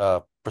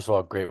 First of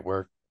all, great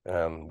work.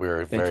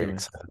 We're Thank very you, man.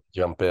 excited to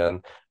jump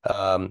in.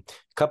 A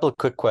couple of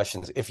quick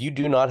questions. If you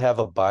do not have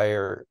a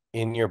buyer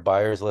in your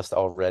buyers list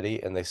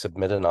already and they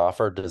submit an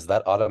offer, does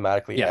that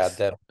automatically add Yes.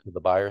 them to the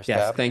buyers Yes.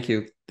 tab? Thank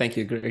you. Thank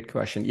you. Great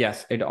question.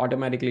 Yes, it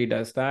automatically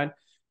does that.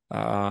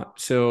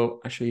 So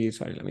actually,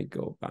 sorry, let me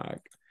go back.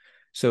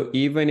 So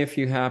even if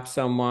you have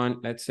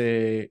someone, let's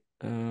say,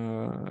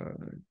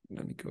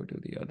 let me go to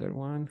the other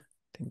one.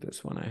 I think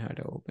this one I had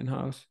an open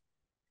house.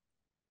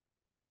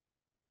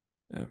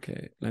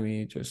 Okay, let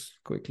me just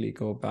quickly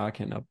go back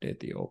and update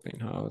the open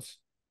house.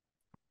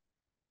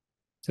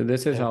 So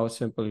this is how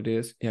simple it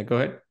is. Yeah, go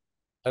ahead.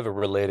 I have a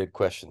related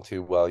question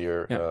too while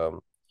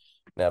you're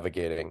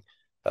navigating.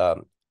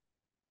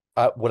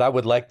 What I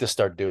would like to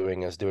start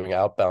doing is doing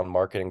outbound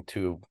marketing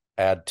to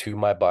add to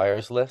my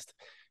buyers list.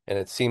 And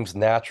it seems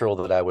natural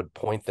that I would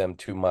point them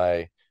to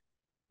my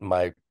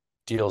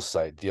deals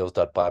site,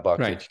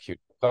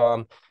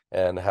 deals.buyboxhq.com,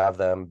 and have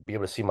them be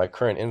able to see my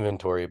current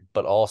inventory,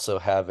 but also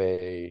have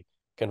a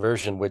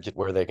conversion widget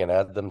where they can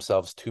add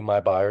themselves to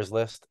my buyers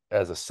list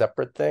as a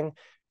separate thing.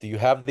 Do you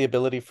have the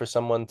ability for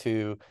someone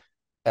to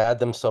add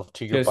themselves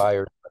to your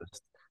buyers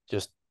list,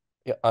 just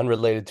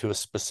unrelated to a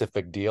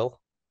specific deal?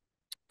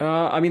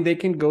 I mean, they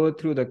can go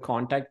through the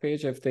contact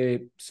page if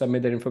they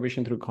submit their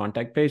information through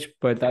contact page,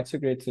 but that's a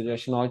great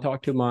suggestion. I'll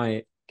talk to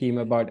my team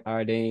about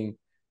adding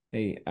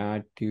a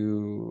add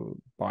to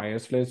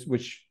buyers list,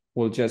 which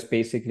will just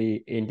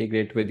basically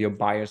integrate with your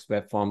buyers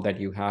web form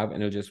that you have,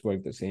 and it'll just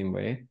work the same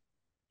way.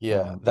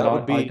 Yeah, That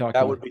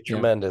would be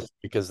tremendous,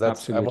 because I want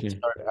to absolutely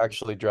start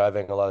actually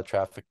driving a lot of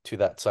traffic to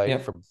that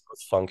site for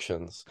both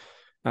functions.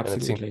 Absolutely.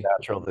 And it seems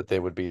natural that they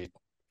would be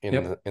in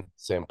the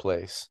same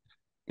place.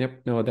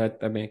 Yep. No,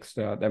 that makes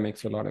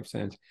a lot of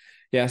sense.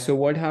 Yeah. So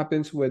what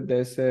happens with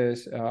this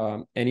is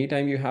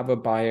anytime you have a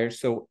buyer,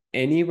 so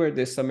anywhere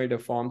they submit a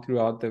form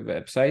throughout the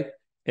website,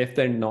 if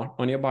they're not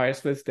on your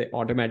buyers list, they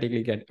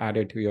automatically get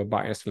added to your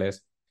buyers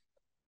list.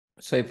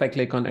 So if I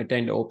click on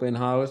attend open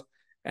house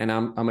and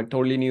I'm a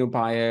totally new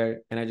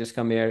buyer and I just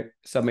come here,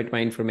 submit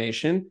my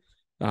information.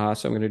 So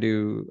I'm going to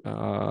do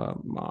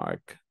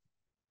Mark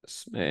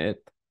Smith.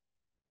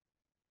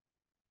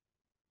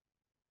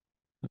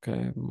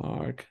 Okay,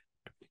 Mark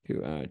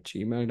at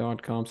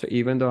gmail.com. So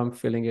even though I'm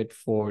filling it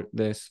for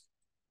this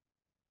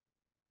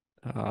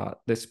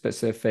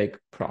specific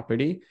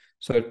property,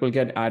 so it will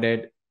get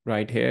added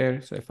right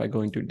here. So if I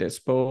go into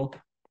Dispo,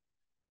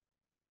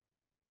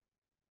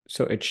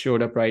 so it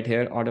showed up right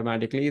here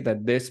automatically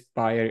that this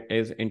buyer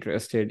is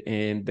interested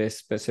in this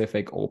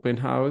specific open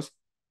house,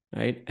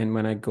 right? And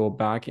when I go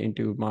back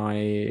into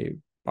my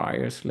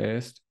buyers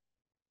list,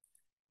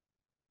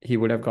 he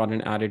would have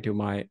gotten added to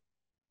my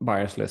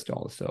buyers list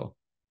also.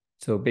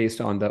 So based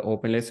on the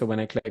open list, so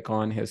when I click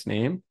on his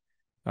name,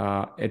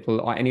 it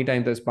will,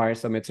 anytime this buyer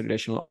submits an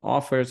additional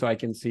offer, so I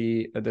can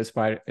see that this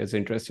buyer is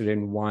interested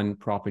in one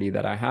property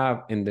that I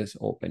have in this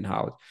open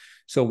house.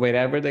 So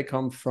wherever they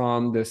come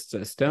from this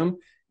system,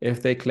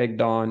 if they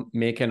clicked on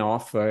make an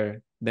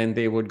offer, then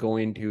they would go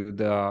into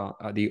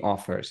the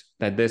offers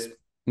that this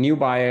new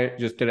buyer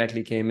just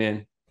directly came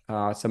in,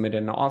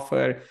 submitted an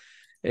offer.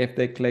 If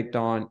they clicked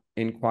on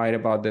inquire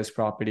about this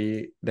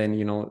property, then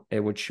it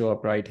would show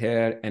up right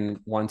here. And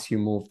once you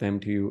move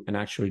them to an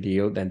actual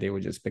deal, then they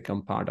would just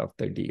become part of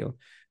the deal.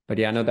 But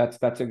yeah, no,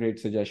 that's a great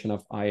suggestion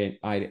of I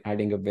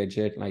adding a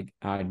widget like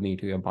add me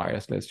to your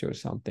buyers list or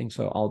something.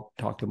 So I'll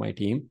talk to my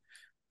team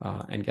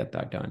and get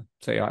that done.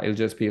 So yeah, it'll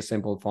just be a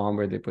simple form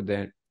where they put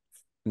their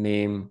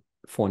name,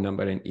 phone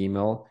number, and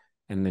email,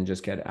 and then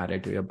just get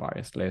added to your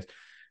buyers list.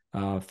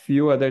 A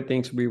few other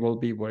things we will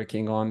be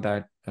working on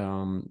that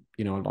a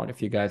lot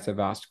of you guys have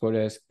asked for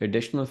is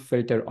additional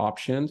filter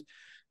options.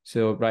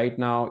 So right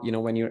now,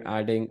 when you're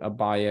adding a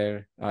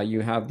buyer,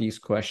 you have these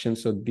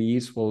questions. So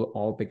these will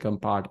all become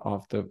part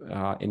of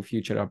the in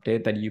future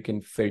update that you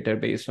can filter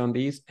based on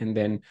these and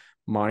then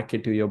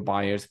market to your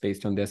buyers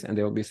based on this. And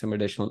there will be some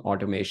additional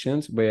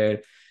automations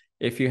where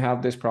if you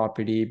have this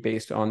property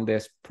based on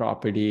this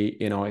property,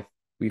 if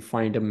we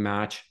find a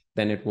match,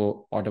 then it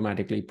will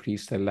automatically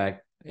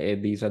pre-select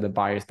these are the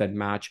buyers that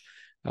match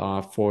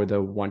for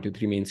the 1 to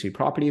 3 Main Street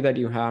property that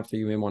you have. So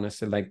you may want to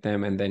select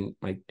them and then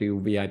like do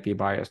VIP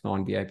buyers,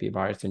 non-VIP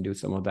buyers, and do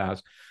some of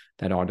that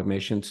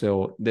automation.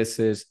 So this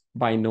is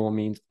by no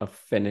means a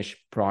finished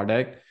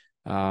product.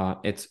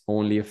 It's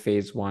only a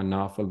phase 1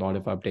 of a lot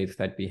of updates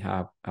that we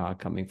have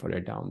coming for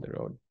it down the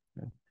road.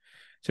 Yeah.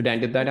 So Dan,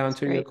 did that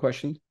answer your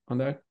question on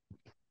that?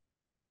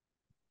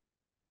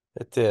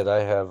 It did.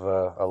 I have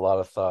a lot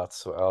of thoughts,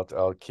 so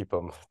I'll keep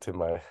them to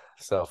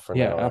myself for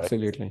now. Yeah,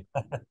 absolutely.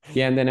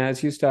 Yeah, and then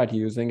as you start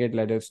using it,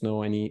 let us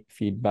know any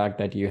feedback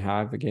that you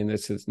have. Again,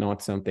 this is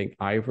not something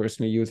I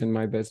personally use in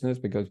my business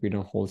because we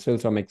don't wholesale,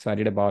 so I'm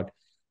excited about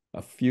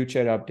a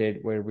future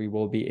update where we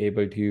will be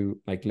able to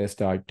like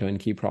list our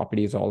turnkey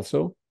properties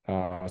also.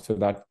 So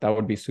that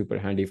would be super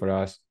handy for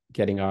us,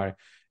 getting our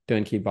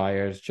turnkey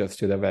buyers just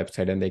to the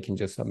website and they can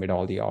just submit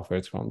all the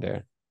offers from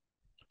there.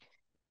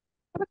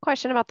 I have a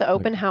question about the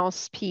open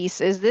house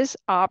piece. Is this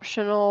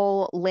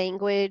optional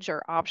language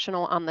or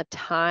optional on the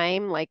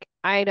time? Like,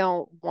 I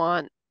don't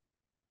want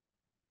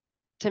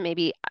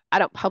to I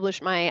don't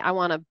publish I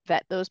want to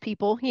vet those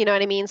people. You know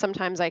what I mean?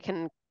 Sometimes I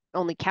can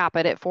only cap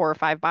it at 4 or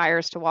 5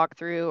 buyers to walk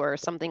through or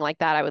something like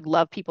that. I would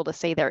love people to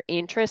say they're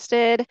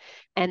interested,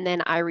 and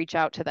then I reach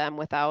out to them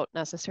without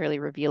necessarily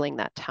revealing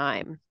that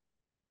time.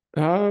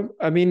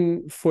 I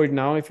mean, for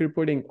now, if you're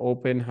putting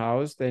open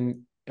house,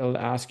 then it'll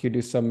ask you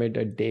to submit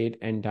a date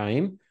and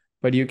time,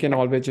 but you can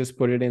always just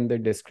put it in the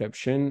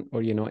description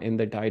or, in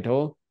the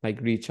title, like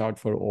reach out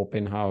for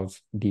open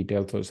house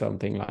details or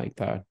something like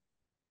that.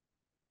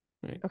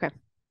 Right. Okay.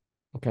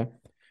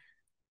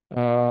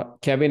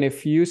 Kevin,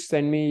 if you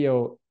send me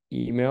your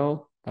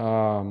email,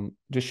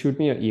 just shoot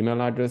me your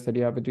email address that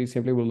you have with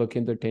REsimpli. We'll look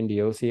into 10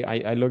 DLC.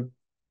 I looked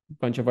a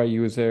bunch of our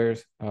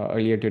users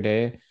earlier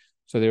today.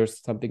 So there was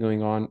something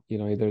going on,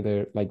 either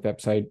their like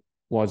website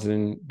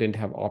didn't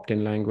have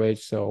opt-in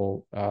language.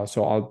 So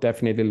I'll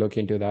definitely look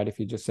into that if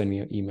you just send me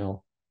an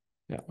email.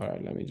 Yeah. All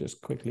right. Let me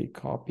just quickly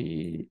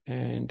copy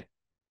and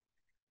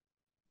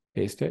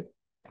paste it.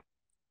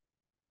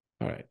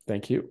 All right.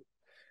 Thank you.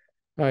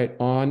 All right.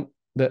 On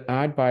the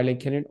ad buy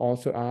link, can it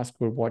also ask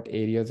for what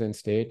areas and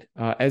state?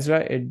 Ezra,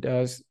 it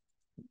does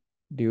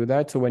do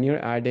that. So when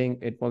you're adding,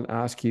 it will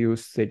ask you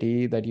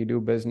city that you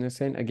do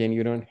business in. Again,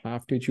 you don't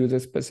have to choose a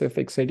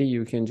specific city.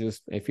 You can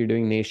just, if you're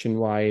doing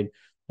nationwide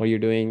or you're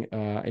doing,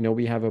 I know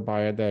we have a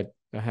buyer that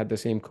had the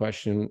same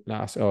question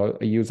or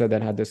a user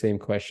that had the same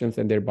questions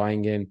and they're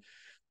buying in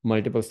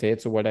multiple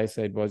states. So what I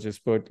said was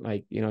just put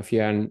like, if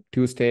you're in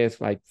 2 states,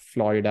 like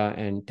Florida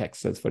and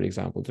Texas, for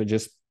example. So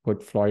just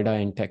put Florida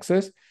and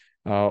Texas,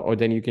 or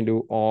then you can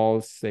do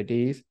all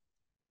cities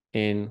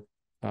in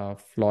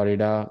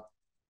Florida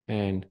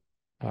and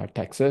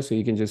Texas. So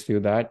you can just do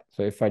that.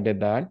 So if I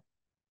did that,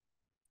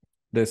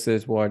 this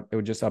is what it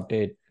would just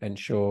update and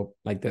show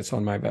like this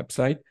on my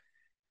website.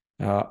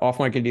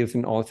 Off-market deals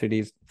in all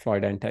cities,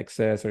 Florida and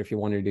Texas. Or if you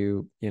want to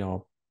do,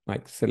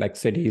 like select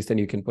cities, then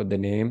you can put the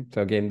name.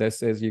 So again,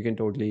 you can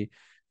totally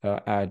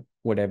add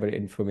whatever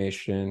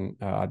information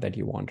that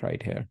you want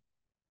right here.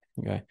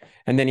 Okay.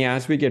 And then,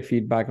 as we get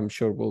feedback, I'm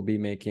sure we'll be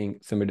making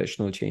some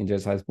additional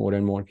changes as more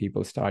and more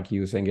people start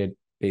using it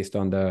based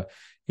on the,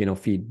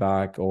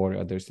 feedback or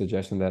other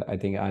suggestion. That I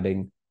think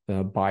adding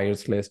the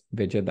buyers list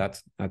widget,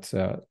 that's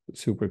a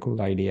super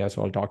cool idea.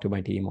 So I'll talk to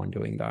my team on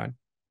doing that.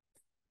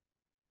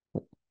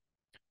 All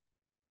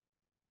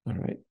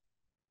right.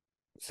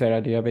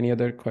 Sarah, do you have any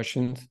other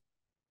questions?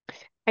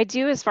 I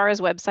do. As far as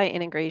website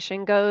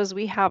integration goes,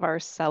 we have our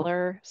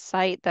seller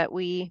site that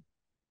we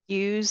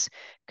use.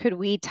 Could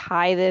we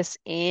tie this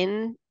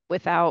in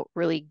without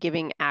really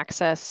giving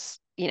access?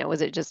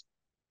 Was it just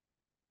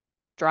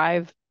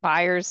drive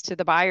buyers to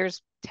the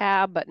buyers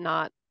tab, but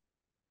not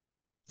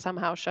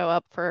somehow show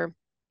up for,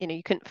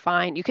 you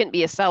couldn't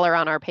be a seller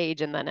on our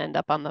page and then end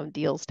up on the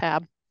deals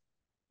tab?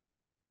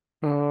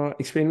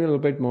 Explain me a little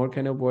bit more,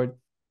 kind of what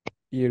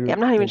I'm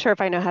not even sure if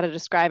I know how to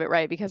describe it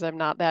right because I'm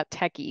not that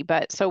techie,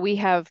 but so we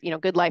have,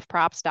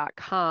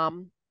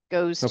 goodlifeprops.com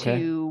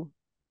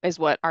is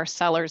what our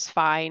sellers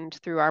find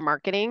through our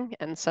marketing.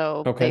 And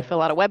so they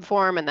fill out a web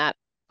form and that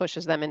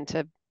pushes them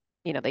into,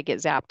 they get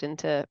zapped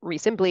into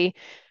REsimpli.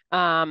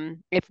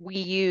 If we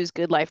use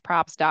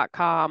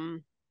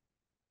goodlifeprops.com,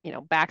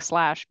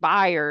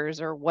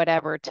 /buyers or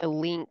whatever to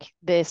link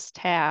this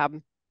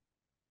tab.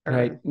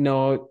 Right.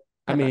 No,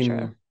 I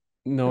mean,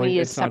 no,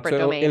 it's not.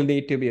 So it'll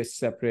need to be a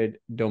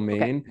separate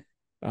domain.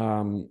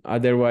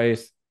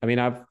 Otherwise, I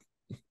mean,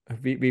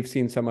 we've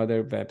seen some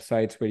other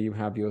websites where you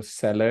have your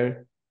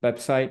seller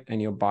website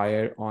and your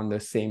buyer on the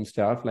same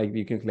stuff. Like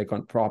you can click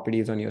on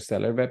properties on your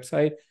seller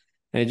website,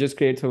 and it just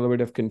creates a little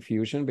bit of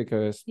confusion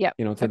because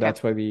so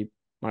that's why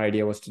my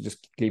idea was to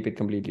just keep it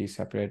completely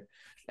separate.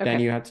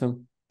 Dan, you had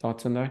some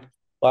thoughts on that?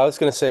 Well, I was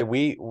going to say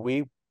we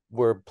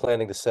were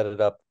planning to set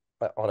it up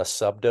on a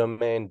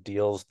subdomain,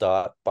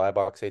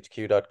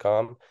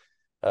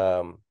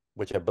 deals.buyboxhq.com,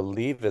 which I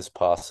believe is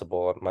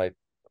possible. My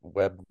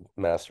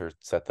webmaster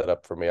set that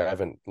up for me. I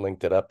haven't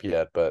linked it up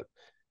yet, but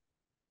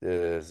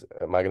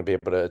am I going to be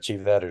able to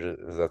achieve that, or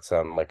does that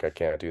sound like I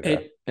can't do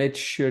that? It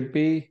should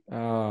be.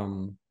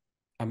 I'm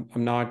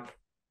not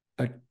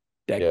a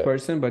tech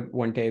person, but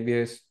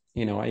Ontavious,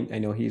 I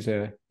know he's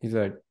a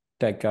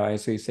tech guy,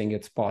 so he's saying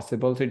it's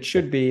possible. So it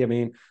should be. I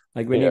mean,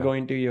 like when you go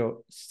into your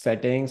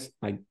settings,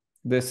 like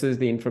this is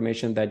the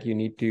information that you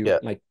need to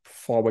like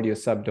forward your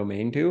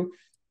subdomain to.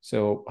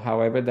 So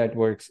however that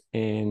works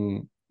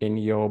in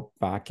your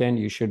backend,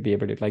 you should be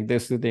able to, like,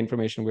 this is the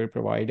information we're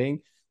providing.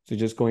 So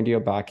just go into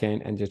your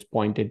backend and just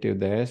point it to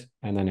this,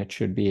 and then it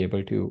should be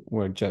able to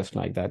work just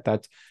like that.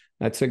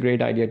 That's a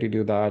great idea to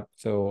do that.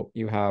 So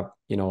you have,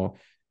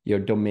 your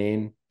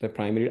domain, the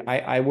primary.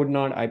 I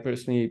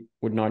personally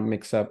would not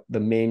mix up the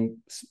main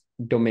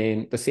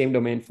domain, the same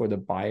domain for the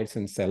buyers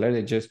and sellers.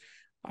 It just,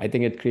 I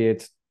think it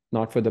creates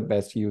not for the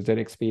best user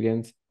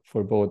experience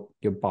for both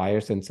your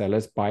buyers and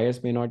sellers.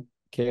 Buyers may not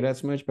care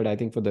as much, but I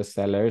think for the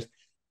sellers,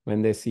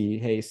 when they see,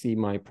 hey, see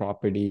my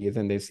properties,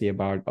 and they see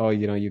about, oh,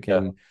 you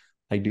can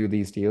like do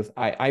these deals.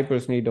 I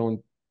personally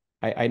don't,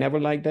 I never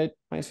liked it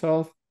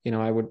myself.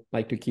 I would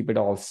like to keep it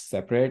all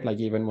separate. Like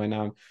even when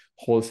I'm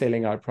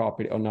wholesaling our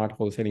property, or not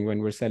wholesaling, when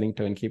we're selling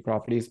turnkey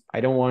properties,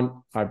 I don't want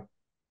our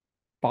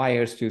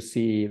buyers to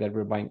see that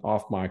we're buying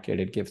off market.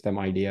 It gives them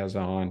ideas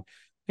on,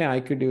 yeah, I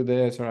could do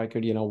this, or I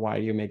could, why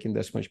are you making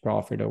this much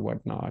profit or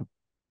whatnot.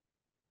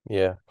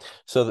 Yeah.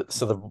 So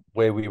the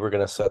way we were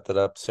going to set that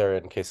up, Sarah,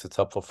 in case it's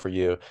helpful for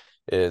you,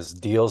 is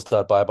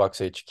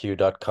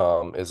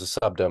deals.buyboxhq.com is a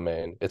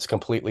subdomain. It's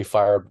completely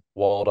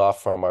firewalled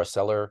off from our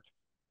seller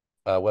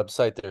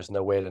website. There's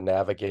no way to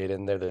navigate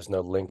in there. There's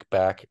no link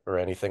back or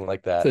anything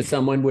like that. So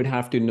someone would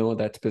have to know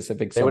that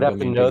specific They would have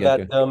to subdomain know get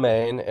that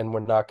domain, and we're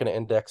not going to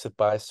index it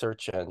by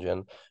search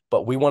engine.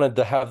 But we wanted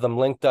to have them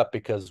linked up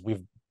because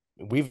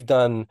we've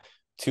done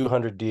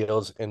 200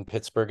 deals in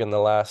Pittsburgh in the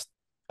last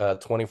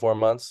 24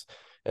 months.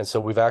 And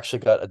so we've actually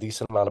got a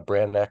decent amount of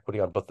brand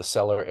equity on both the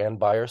seller and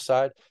buyer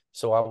side.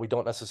 So while we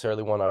don't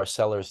necessarily want our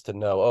sellers to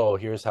know, oh,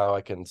 here's how I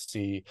can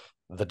see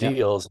the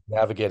deals,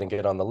 navigate and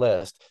get on the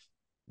list,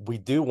 we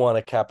do want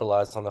to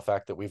capitalize on the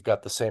fact that we've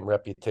got the same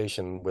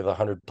reputation with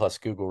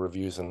 100+ Google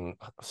reviews and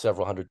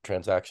several hundred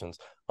transactions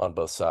on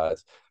both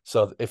sides.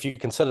 So if you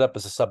can set it up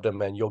as a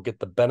subdomain, you'll get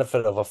the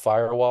benefit of a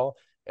firewall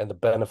and the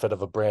benefit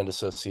of a brand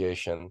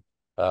association,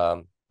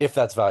 if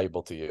that's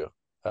valuable to you.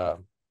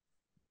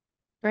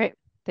 Great.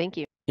 Thank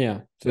you.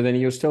 Yeah. So then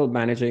you're still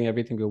managing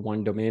everything with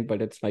one domain,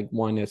 but it's like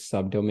one is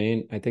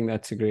subdomain. I think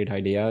that's a great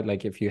idea.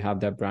 Like if you have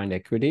that brand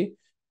equity,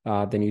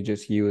 then you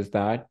just use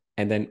that.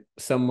 And then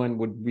someone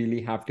would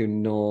really have to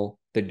know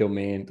the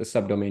domain, the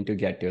subdomain to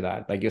get to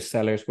that. Like your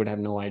sellers would have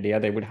no idea.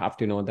 They would have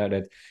to know that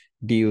it's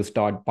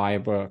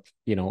deals.buybox,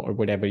 or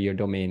whatever your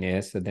domain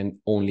is. So then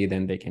only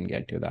then they can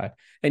get to that.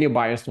 And your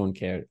buyers don't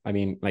care. I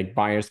mean, like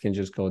buyers can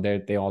just go there.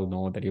 They all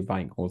know that you're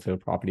buying wholesale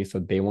property, so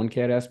they won't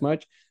care as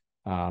much.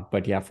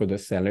 But yeah, for the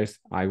sellers,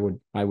 I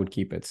would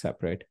keep it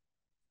separate.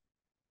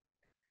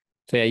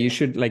 So yeah, you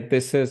should like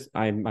this is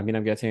I'm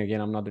guessing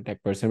again, I'm not the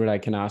tech person, but I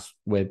can ask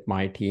with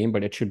my team,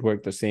 but it should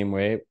work the same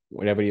way.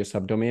 Whatever your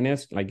subdomain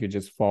is, like you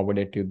just forward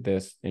it to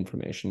this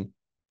information.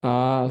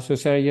 So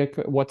Sarah,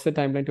 what's the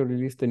timeline to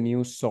release the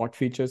new sort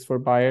features for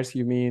buyers?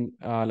 You mean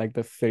like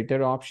the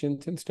filter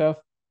options and stuff?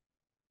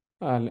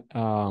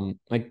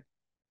 Like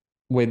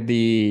with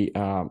the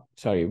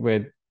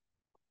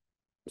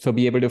so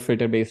be able to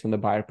filter based on the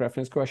buyer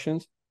preference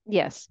questions?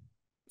 Yes.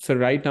 So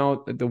right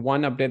now, the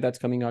one update that's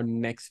coming out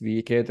next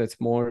week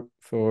that's more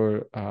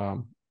for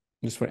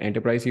just for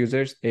enterprise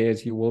users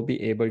is you will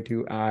be able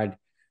to add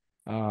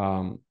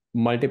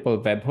multiple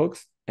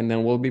webhooks, and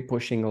then we'll be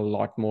pushing a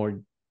lot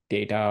more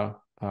data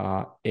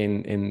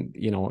in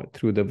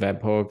through the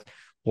webhooks.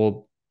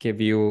 We'll give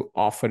you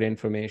offer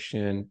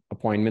information,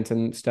 appointments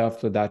and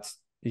stuff. So that's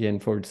again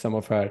for some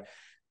of our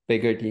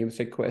bigger teams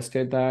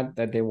requested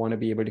that they want to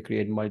be able to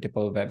create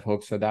multiple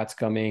webhooks. So that's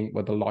coming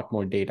with a lot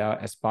more data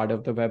as part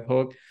of the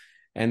webhook.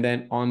 And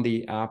then on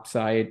the app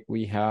side,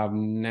 we have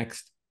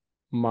next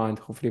month,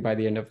 hopefully by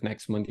the end of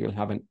next month, you'll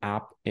have an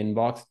app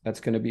inbox that's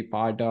going to be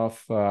part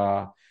of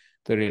the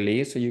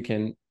release. So you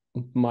can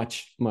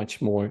much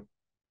more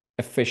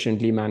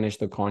efficiently manage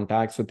the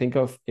contacts. So think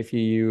of if you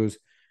use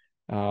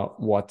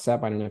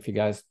WhatsApp. I don't know if you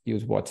guys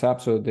use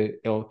WhatsApp. So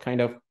it'll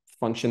kind of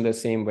function the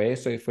same way.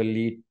 So if a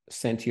lead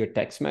sends you a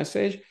text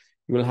message,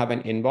 you will have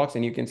an inbox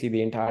and you can see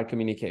the entire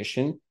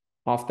communication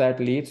of that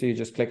lead. So you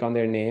just click on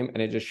their name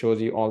and it just shows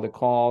you all the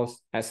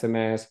calls,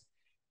 SMS,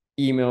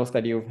 emails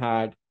that you've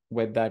had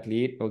with that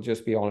lead. It'll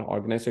just be all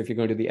organized. So if you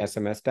go to the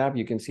SMS tab,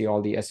 you can see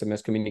all the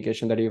SMS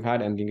communication that you've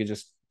had, and you can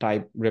just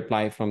type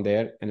reply from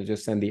there and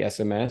just send the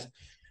SMS.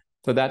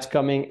 So that's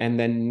coming. And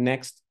then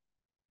next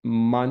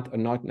month, or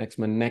not next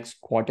month,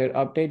 next quarter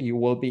update, you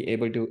will be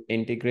able to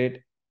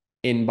integrate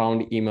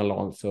inbound email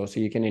also.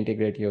 So you can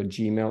integrate your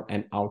Gmail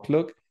and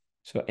Outlook.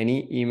 So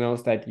any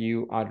emails that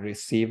you are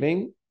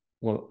receiving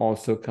will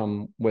also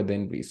come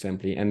within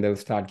REsimpli, and they'll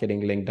start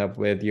getting linked up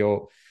with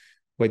your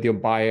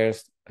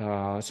buyers.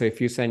 So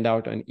if you send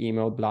out an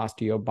email blast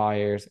to your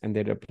buyers and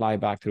they reply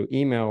back through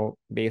email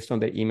based on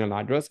the email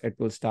address, it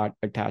will start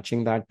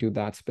attaching that to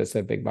that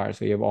specific buyer.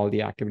 So you have all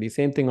the activity,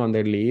 same thing on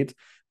their leads,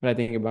 but I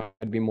think it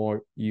would be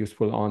more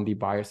useful on the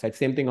buyer side.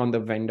 Same thing on the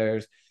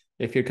vendors.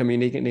 If you're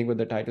communicating with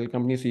the title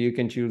company, so you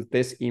can choose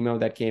this email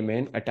that came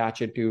in,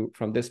 attach it to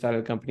from this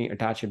title company,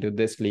 attach it to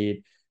this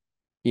lead,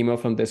 email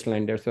from this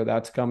lender. So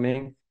that's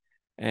coming.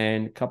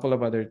 And a couple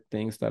of other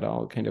things that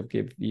I'll kind of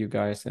give you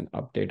guys an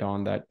update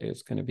on that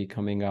is going to be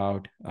coming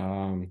out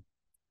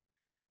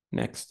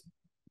next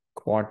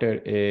quarter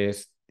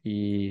is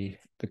the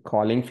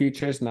calling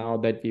features. Now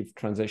that we've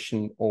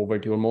transitioned over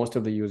to, or most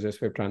of the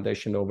users we've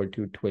transitioned over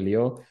to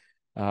Twilio,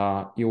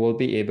 you will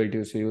be able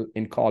to, so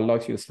in call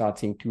logs, you'll start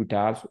seeing two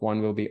tabs.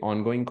 One will be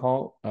ongoing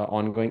call,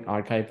 ongoing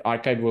archive.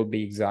 Archive will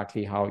be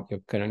exactly how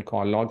your current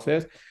call logs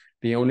is.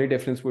 The only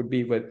difference would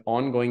be with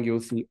ongoing,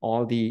 you'll see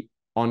all the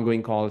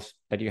ongoing calls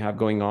that you have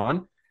going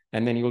on.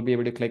 And then you'll be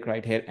able to click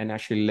right here and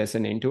actually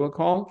listen into a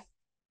call.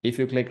 If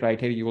you click right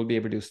here, you will be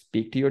able to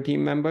speak to your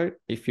team member.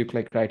 If you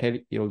click right here,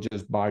 you'll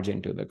just barge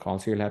into the call.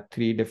 So you'll have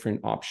 3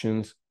 different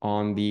options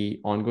on the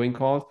ongoing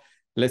calls.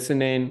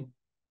 Listen in,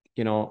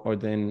 or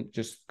then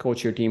just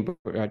coach your team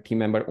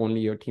member.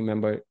 Only your team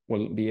member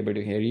will be able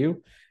to hear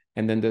you.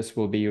 And then this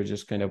will be you're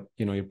just kind of,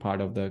 you're part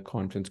of the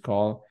conference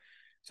call.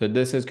 So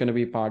this is going to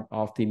be part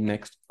of the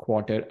next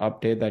quarter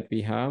update that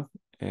we have.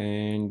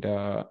 And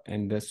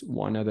this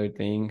one other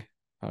thing,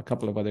 a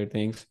couple of other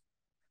things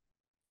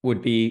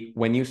would be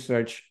when you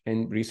search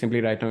in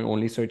REsimpli right now, it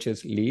only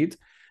searches leads.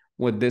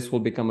 What this will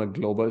become a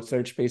global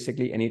search.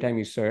 Basically, anytime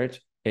you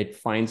search, it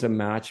finds a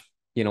match,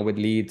 with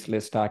leads,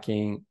 list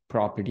stacking,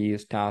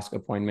 properties, task,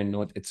 appointment,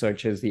 notes. It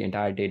searches the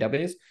entire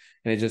database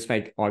and it just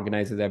like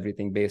organizes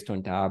everything based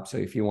on tabs. So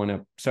if you want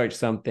to search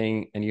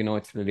something and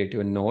it's related to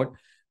a note,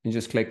 you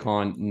just click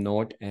on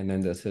note, and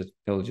then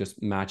it'll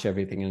just match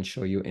everything and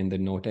show you in the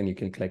note, and you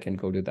can click and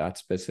go to that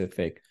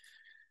specific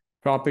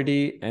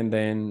property. And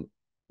then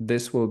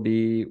this will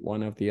be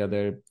one of the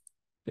other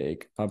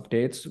big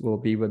updates will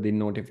be with the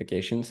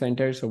notification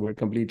center. So we're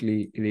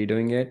completely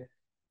redoing it.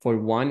 For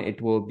one,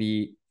 it will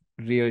be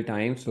real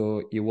time.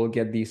 So you will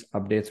get these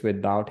updates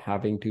without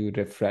having to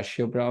refresh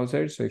your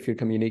browser. So if you're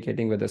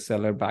communicating with a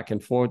seller back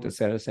and forth, the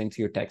seller sends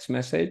you a text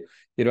message,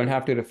 you don't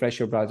have to refresh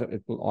your browser.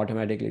 It will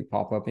automatically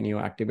pop up in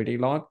your activity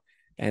log.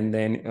 And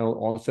then it'll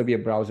also be a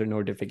browser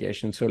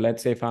notification. So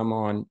let's say if I'm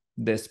on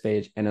this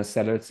page and a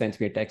seller sends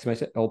me a text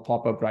message, it'll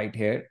pop up right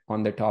here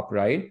on the top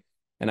right.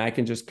 And I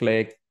can just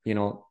click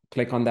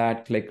on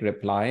that, click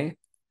reply.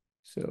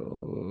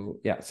 So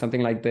yeah,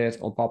 something like this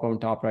will pop on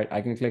top right.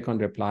 I can click on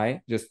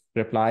reply, just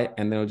reply,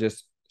 and then it'll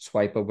just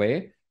swipe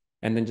away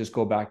and then just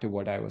go back to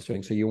what I was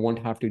doing. So you won't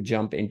have to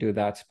jump into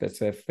that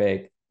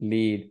specific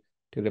lead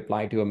to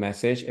reply to a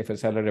message. If a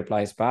seller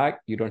replies back,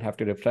 you don't have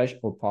to refresh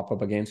or pop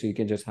up again. So you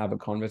can just have a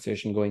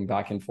conversation going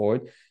back and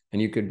forth,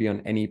 and you could be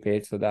on any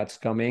page. So that's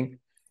coming.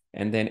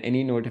 And then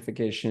any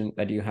notification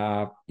that you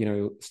have,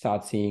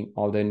 start seeing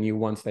all the new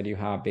ones that you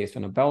have based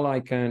on a bell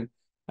icon.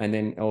 And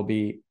then it'll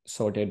be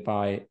sorted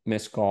by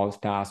missed calls,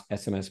 tasks,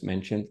 SMS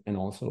mentions, and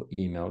also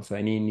email. So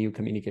any new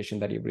communication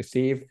that you've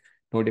received,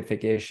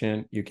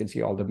 notification, you can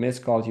see all the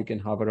missed calls. You can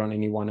hover on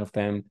any one of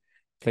them,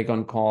 click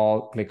on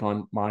call, click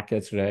on mark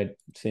as read.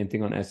 Same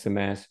thing on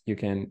SMS. You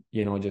can,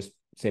 just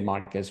say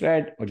mark as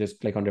read, or just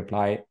click on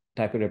reply,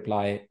 type a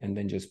reply, and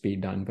then just be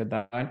done with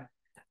that.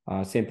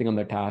 Same thing on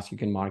the task. You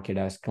can mark it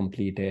as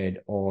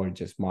completed or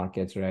just mark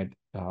as read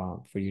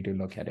for you to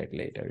look at it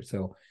later.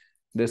 So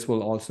this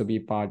will also be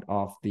part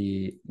of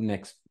the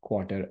next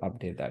quarter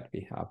update that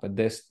we have. But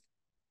this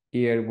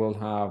year we'll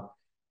have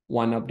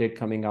one update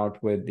coming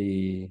out with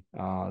the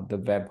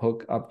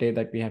webhook update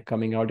that we have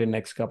coming out in the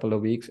next couple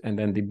of weeks. And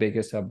then the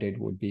biggest update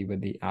would be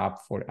with the app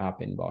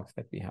inbox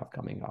that we have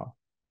coming out.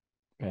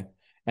 Okay.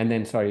 And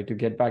then, sorry, to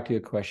get back to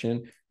your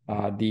question,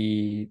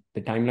 the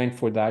timeline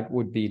for that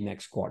would be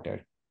next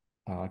quarter,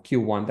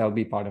 Q1. That'll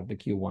be part of the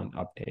Q1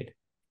 update.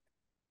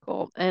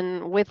 Cool.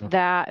 And with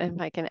that, if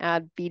I can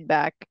add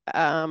feedback,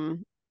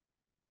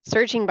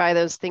 searching by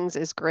those things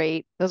is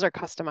great. Those are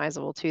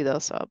customizable too, though.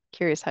 So I'm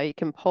curious how you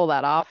can pull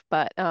that off.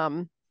 But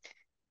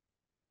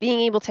being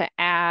able to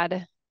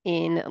add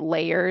in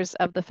layers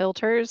of the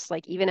filters,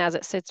 like even as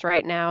it sits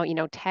right now,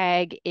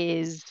 tag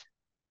is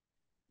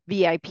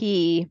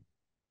VIP,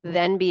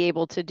 then be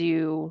able to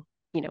do,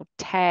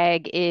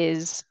 tag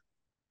is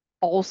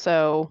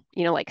also,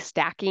 like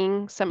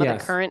stacking some of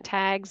the current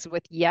tags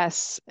with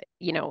yes,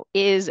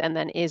 is and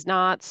then is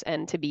nots,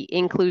 and to be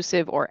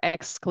inclusive or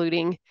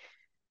excluding.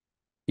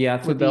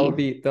 Yeah, so that'll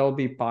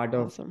be part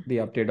of the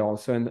update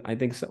also. And I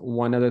think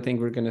one other thing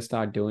we're going to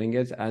start doing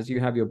is as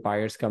you have your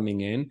buyers coming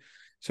in.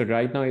 So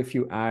right now, if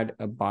you add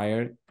a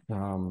buyer,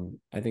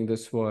 I think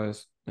this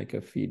was like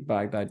a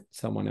feedback that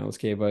someone else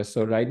gave us.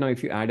 So right now,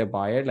 if you add a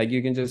buyer, like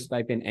you can just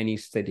type in any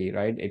city,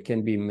 right? It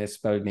can be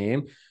misspelled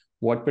name.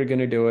 What we're going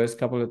to do is a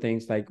couple of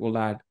things, like we'll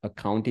add a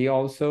county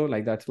also.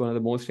 Like that's one of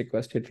the most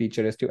requested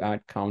features is to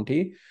add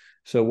county.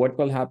 So what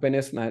will happen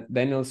is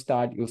then you'll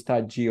start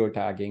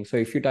geotagging. So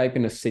if you type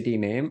in a city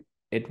name,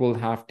 it will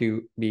have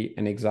to be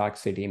an exact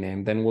city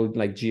name. Then we'll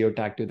like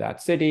geotag to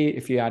that city.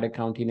 If you add a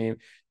county name,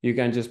 you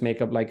can just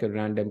make up like a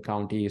random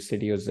county,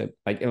 city, or zip.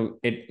 Like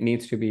it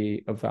needs to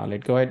be a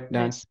valid. Go ahead,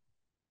 Dan. Nice.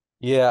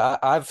 Yeah,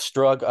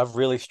 I've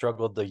really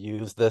struggled to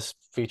use this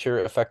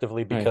feature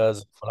effectively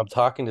because when I'm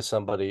talking to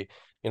somebody,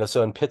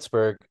 so in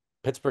Pittsburgh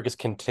is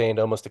contained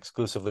almost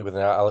exclusively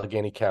within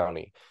Allegheny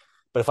County.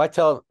 But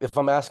if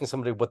I'm asking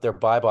somebody what their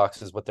buy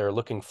box is, what they're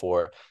looking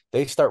for,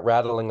 they start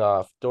rattling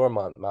off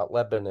Dormont, Mount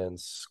Lebanon,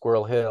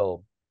 Squirrel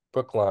Hill,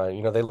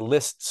 Brookline. They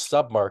list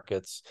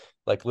submarkets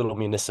like little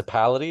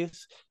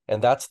municipalities,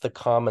 and that's the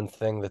common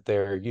thing that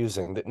they're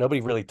using. That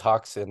nobody really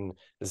talks in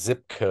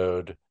zip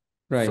code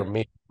for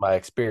me, my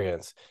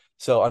experience.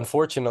 So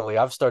unfortunately,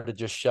 I've started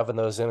just shoving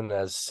those in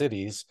as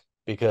cities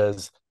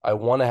because I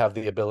want to have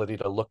the ability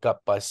to look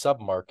up by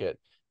submarket.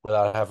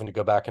 without having to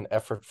go back and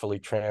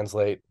effortfully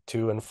translate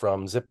to and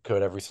from zip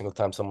code every single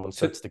time someone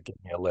starts to give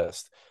me a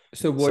list.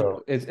 So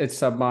what is it's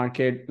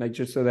submarket, like,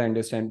 just so that I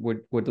understand,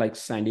 would like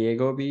San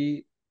Diego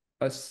be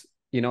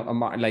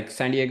like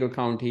San Diego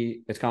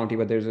County, it's county,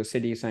 but there's a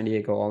city, San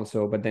Diego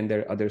also, but then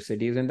there are other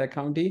cities in that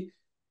county.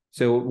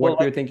 So what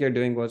do you think you're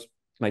doing was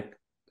like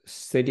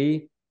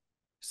city,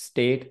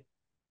 state,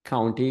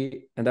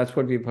 county, and that's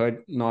what we've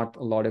heard. Not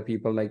a lot of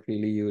people like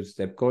really use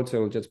zip code, so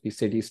it'll just be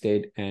city,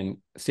 state, and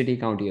city,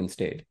 county, and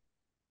state.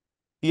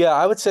 Yeah,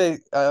 I would say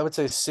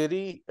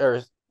city,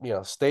 or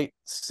state,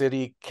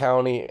 city,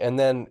 county, and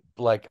then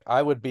like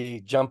I would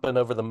be jumping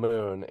over the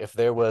moon if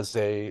there was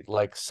a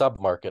like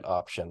sub-market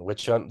option,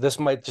 which this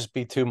might just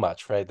be too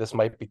much, right? This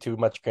might be too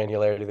much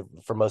granularity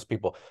for most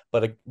people,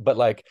 but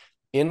like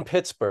in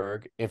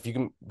Pittsburgh, if you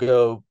can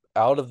go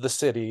out of the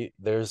city,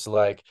 there's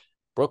like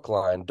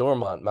Brookline,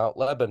 Dormont, Mount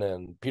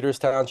Lebanon, Peters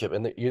Township,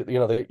 and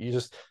you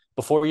just,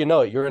 before you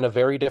know it, you're in a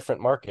very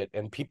different market,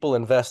 and people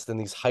invest in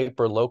these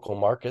hyper local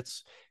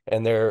markets,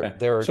 and they're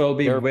so it'll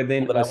be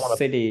within a wanna,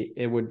 city.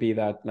 It would be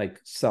that like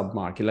sub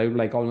market,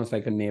 like almost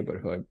like a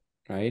neighborhood,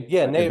 right?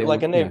 yeah,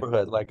 like a Yeah.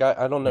 neighborhood. Like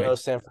I don't know Right.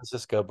 San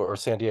Francisco or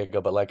San Diego,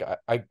 but like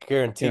I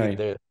guarantee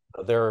Right.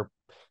 there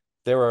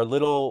are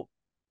little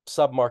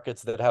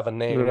submarkets that have a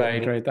name that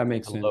means Right. That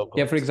makes sense. Yeah, for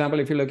locals. example,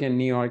 if you look in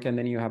New York and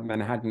then you have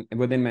Manhattan,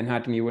 within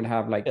Manhattan, you would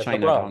have like Yeah, the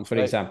Chinatown, Bronx, for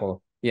right?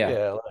 example. Yeah.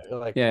 Yeah,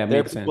 like Yeah, it there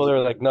are makes people sense. that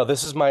are like, no,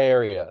 this is my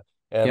area,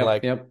 and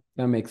like, Yep.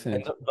 That makes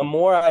and sense. the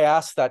more I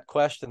ask that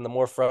question, the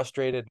more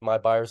frustrated my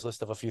buyers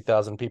list of a few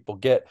thousand people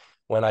get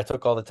when I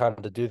took all the time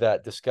to do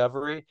that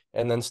discovery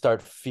and then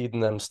start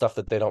feeding them stuff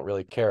that they don't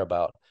really care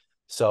about.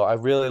 So I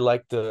really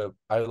like to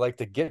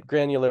get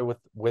granular with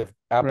Right.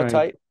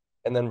 appetite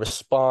and then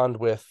respond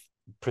with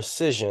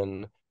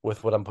precision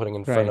with what I'm putting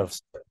in front Right.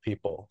 of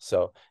people.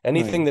 So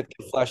anything Right. that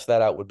can flesh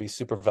that out would be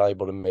super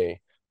valuable to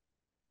me.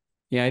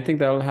 Yeah, I think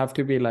that'll have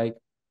to be like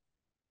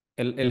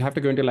it'll have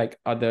to go into like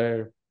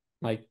other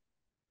like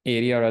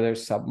area or other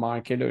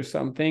sub-market or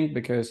something,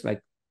 because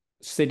like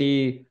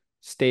city,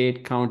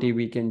 state, county,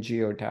 we can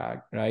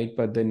geotag, right?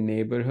 But the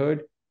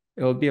neighborhood,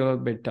 it'll be a little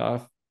bit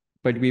tough,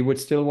 but we would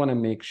still want to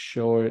make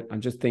sure. I'm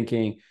just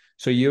thinking,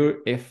 so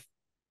if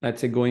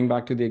let's say, going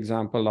back to the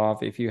example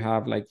of, if you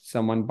have like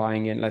someone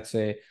buying in, let's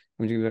say,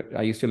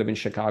 I used to live in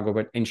Chicago,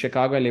 but in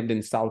Chicago, I lived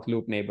in South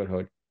Loop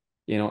neighborhood.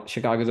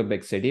 Chicago is a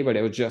big city, but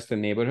it was just a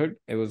neighborhood.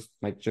 It was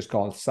like just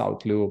called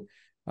South Loop.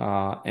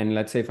 And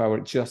let's say if I were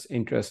just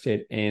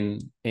interested in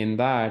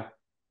that,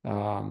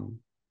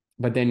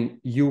 but then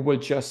you will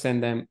just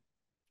send them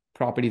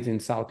properties in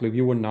South Loop.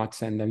 You would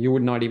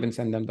not even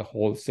send them the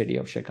whole city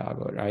of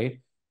Chicago, right?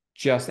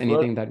 Just Well,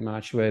 anything that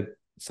match with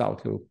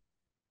South Loop.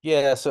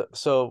 yeah,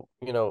 so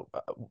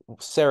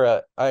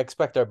Sarah, I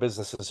expect our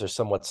businesses are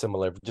somewhat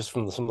similar, just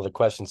from some of the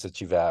questions that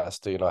you've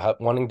asked.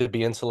 Wanting to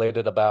be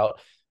insulated about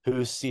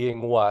who's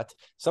seeing what.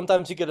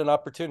 Sometimes you get an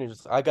opportunity.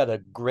 I got a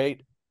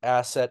great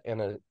asset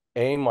in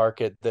a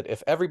market that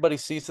if everybody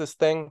sees this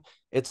thing,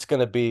 it's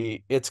gonna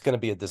be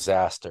a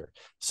disaster.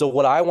 So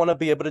what I want to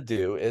be able to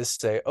do is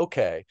say,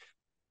 okay,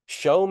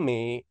 show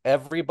me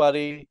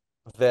everybody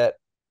that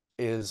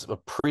is a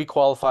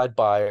pre-qualified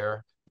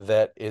buyer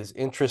that is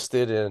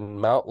interested in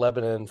Mount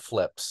Lebanon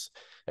flips.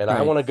 And I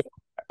Right. want to go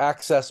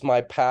access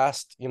my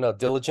past,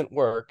 diligent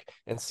work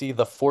and see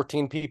the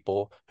 14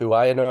 people who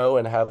I know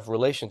and have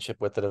relationship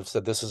with that have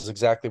said, this is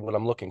exactly what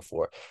I'm looking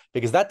for.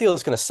 Because that deal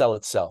is going to sell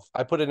itself.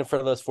 I put it in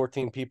front of those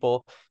 14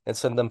 people and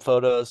send them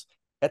photos.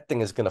 That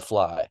thing is going to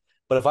fly.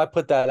 But if I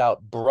put that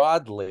out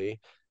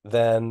broadly,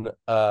 then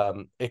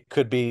it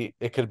could be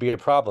a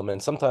problem.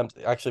 And sometimes,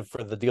 actually,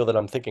 for the deal that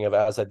I'm thinking of,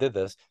 as I did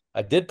this,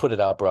 I did put it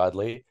out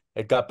broadly.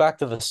 It got back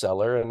to the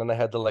seller, and then I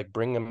had to like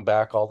bring him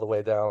back all the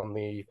way down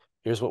the,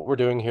 here's what we're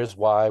doing, here's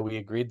why we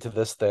agreed to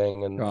this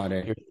thing, and Got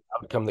it. here's the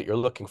outcome that you're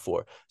looking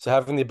for. So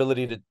having the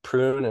ability to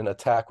prune and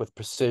attack with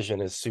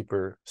precision is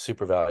super,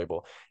 super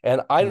valuable.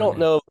 And I don't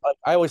know,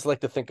 I always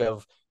like to think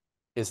of,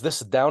 is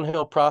this a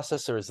downhill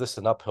process or is this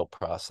an uphill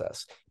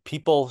process?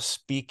 People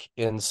speak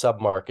in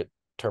submarket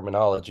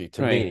terminology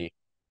to me,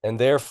 and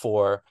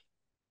therefore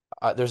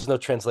there's no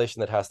translation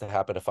that has to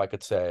happen. If I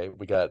could say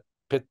we got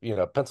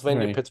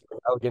Pennsylvania, Pittsburgh,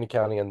 Allegheny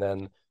County, and then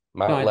No,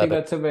 Mount I think Lebanon.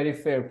 that's a very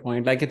fair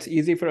point. Like, it's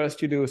easy for us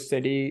to do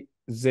city,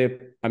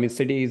 zip,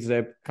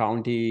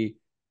 county,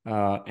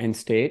 and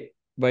state.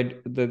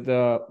 But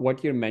the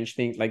what you're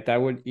mentioning, like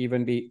that would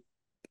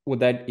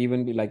that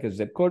even be like a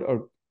zip code,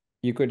 or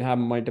you could have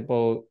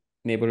multiple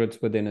neighborhoods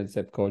within a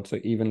zip code. So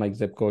even like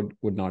zip code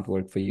would not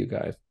work for you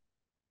guys.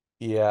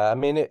 Yeah, I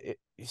mean,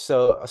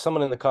 so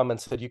someone in the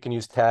comments said you can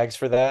use tags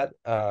for that.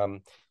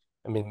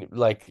 I mean,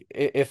 like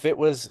if it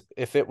was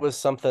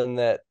something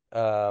that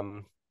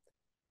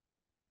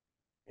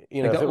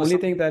Like if it was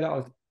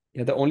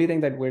the only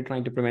thing that we're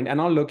trying to prevent, and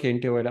I'll look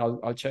into it.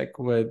 I'll check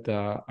with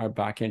our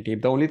backend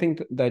team. The only thing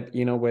that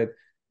with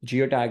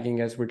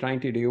geotagging is we're trying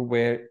to do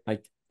where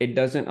like it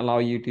doesn't allow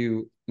you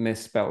to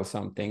misspell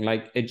something.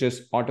 Like it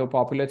just auto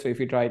populates. So if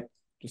you try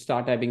to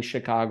start typing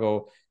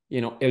Chicago,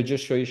 it'll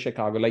just show you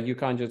Chicago. Like you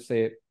can't just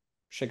say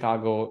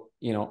Chicago,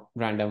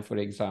 random, for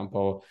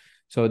example.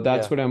 So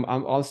that's what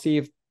I'll see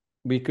if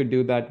we could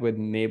do that with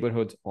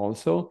neighborhoods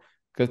also,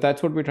 because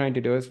that's what we're trying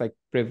to do, is like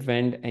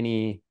prevent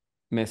any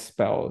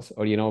misspells,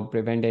 or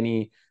prevent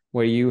any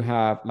where you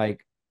have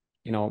like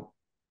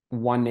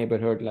one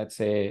neighborhood, let's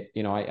say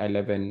I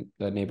live in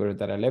the neighborhood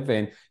that I live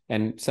in,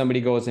 and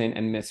somebody goes in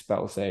and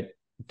misspells it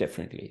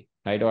differently,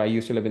 right? Or I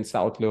used to live in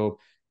South Loop,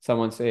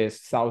 someone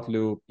says South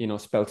Loop,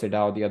 spells it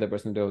out, the other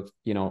person does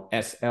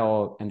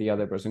SL, and the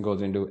other person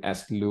goes into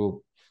S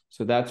Loop.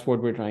 So that's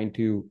what we're trying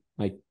to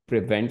like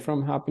prevent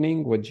from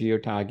happening with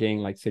geotagging,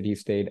 like city,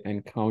 state,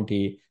 and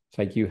county. It's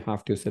like you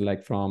have to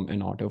select from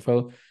an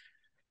autofill.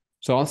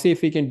 So I'll see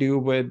if we can do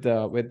with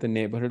the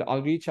neighborhood.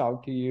 I'll reach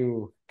out to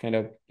you, kind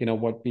of,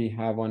 what we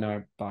have on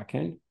our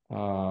backend.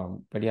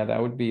 But yeah,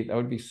 that would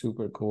be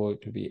super cool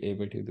to be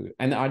able to do.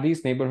 And are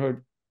these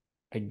neighborhood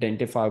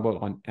identifiable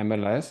on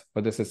MLS,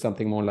 or this is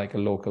something more like a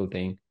local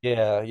thing?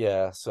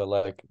 Yeah. So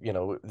like,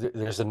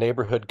 there's a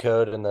neighborhood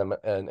code, and then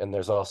and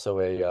there's also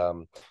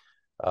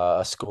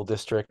a school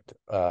district.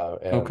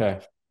 Okay.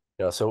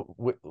 So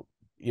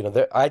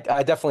I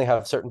definitely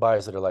have certain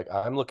buyers that are like,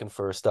 I'm looking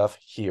for stuff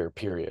here,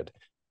 period.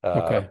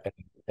 Okay.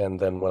 And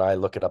then when I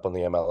look it up on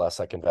the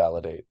MLS, I can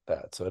validate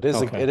that. So it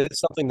is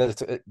something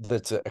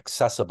that's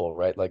accessible,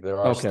 right? Like there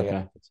are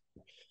standards.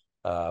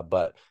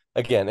 But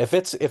again, if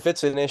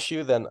it's an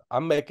issue, then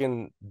I'm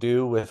making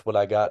do with what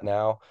I got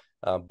now.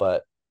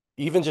 But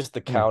even just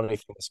the county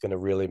thing is going to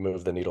really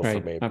move the needle for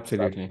me.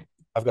 Absolutely.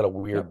 I've got a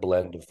weird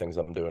blend of things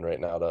I'm doing right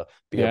now to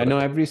be able to. No,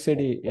 every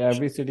city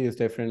is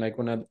different. Like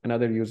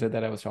another user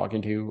that I was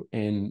talking to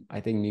in,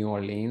 I think, New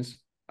Orleans,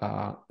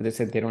 they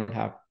said they don't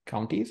have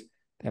counties.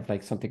 They have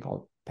like something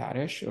called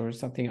parish or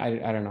something.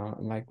 I don't know.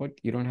 I'm like, what?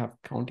 You don't have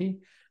county?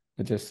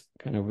 It's just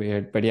kind of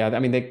weird. But yeah, I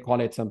mean, they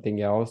call it something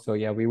else. So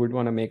yeah, we would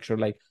want to make sure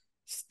like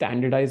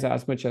standardize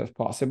as much as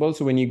possible.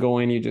 So when you go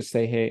in, you just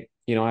say, hey,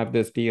 I have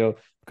this deal,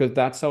 because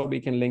that's how we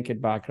can link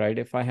it back, right?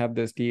 If I have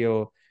this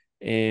deal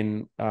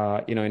in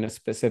in a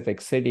specific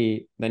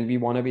city, then we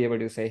want to be able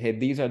to say, hey,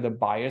 these are the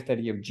buyers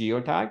that you have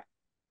geotagged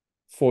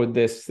for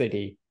this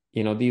city.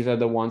 These are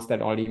the ones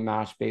that already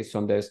match based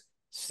on this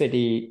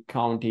city,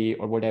 county,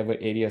 or whatever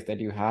areas that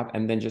you have,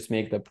 and then just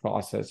make the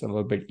process a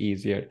little bit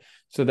easier.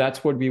 So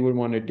that's what we would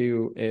want to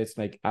do, is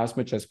like as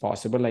much as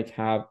possible, like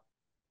have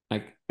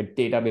like a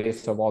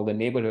database of all the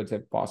neighborhoods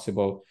if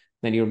possible,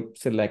 then you're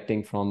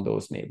selecting from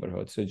those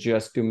neighborhoods. So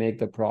just to make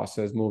the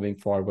process moving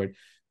forward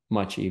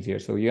much easier.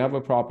 So you have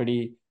a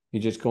property, you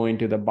just go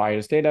into the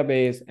buyer's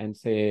database and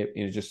say,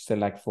 just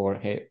select for,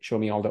 hey, show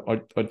me all the,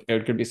 or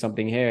it could be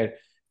something here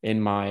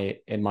in my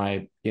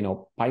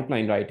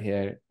pipeline right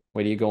here,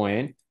 where you go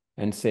in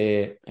and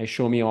say, hey,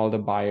 show me all the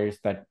buyers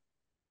that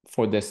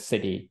for this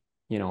city,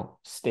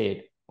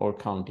 state or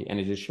county, and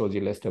it just shows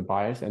you a list of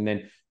buyers, and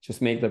then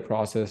just make the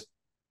process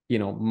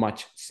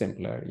much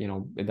simpler,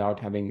 without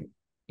having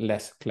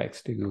less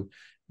clicks to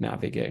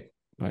navigate.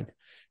 But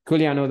cool.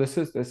 Yeah, no, this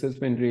has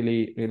been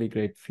really, really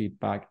great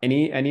feedback.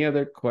 Any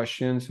other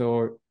questions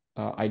or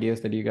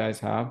ideas that you guys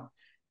have?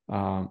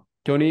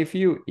 Tony, if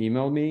you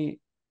email me,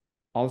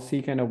 I'll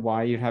see kind of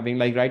why you're having,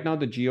 like right now,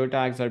 the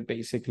geotags are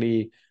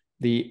basically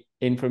the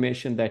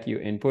information that you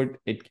input.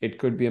 It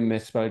could be a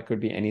misspell, it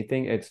could be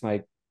anything. It's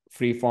like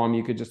free form,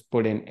 you could just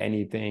put in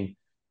anything.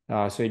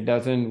 So it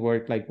doesn't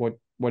work like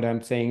what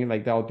I'm saying.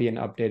 Like there'll be an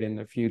update in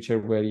the future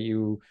where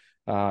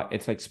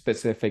it's like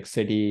specific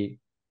city,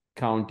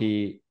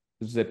 county,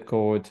 zip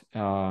code,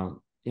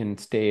 in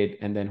state,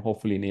 and then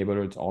hopefully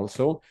neighborhoods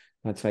also.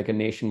 That's like a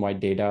nationwide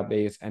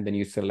database, and then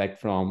you select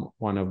from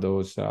one of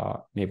those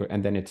neighbor,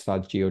 and then it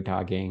starts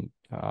geotagging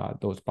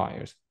those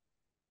buyers.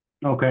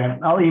 Okay,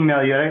 I'll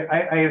email you.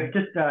 I have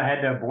just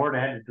had a board.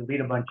 I had to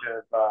delete a bunch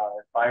of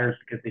buyers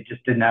because they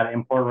just did not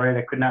import right.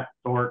 I could not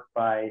sort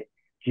by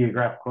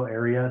geographical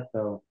area,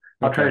 so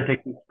I'll try to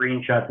take some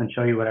screenshots and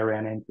show you what I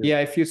ran into. Yeah,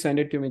 if you send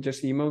it to me,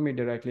 just email me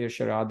directly at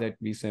Sharad at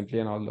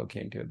REsimpli, and I'll look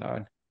into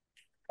that.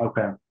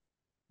 Okay.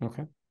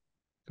 Okay.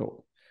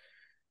 Cool.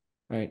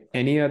 All right.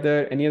 Any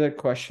other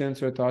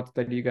questions or thoughts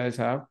that you guys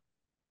have?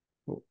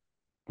 Cool.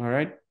 All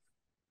right.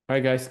 All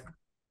right, guys.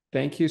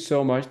 Thank you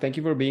so much. Thank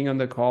you for being on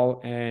the call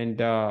and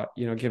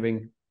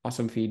giving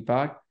awesome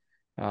feedback.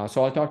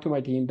 So I'll talk to my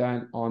team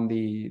then on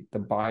the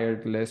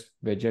buyer list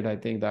widget. I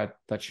think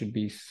that should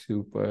be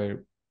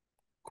super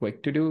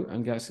quick to do,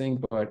 I'm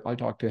guessing, but I'll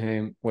talk to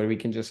him where we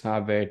can just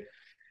have it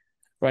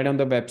right on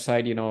the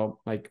website,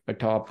 like a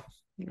top.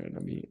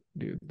 Let me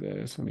do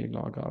this. Let me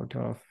log out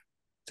of.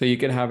 So you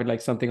can have it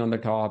like something on the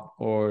top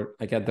or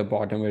like at the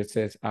bottom where it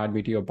says add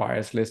me to your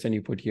buyers list, and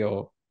you put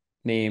your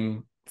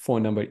name,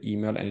 phone number,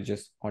 email, and it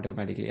just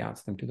automatically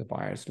adds them to the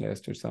buyers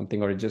list or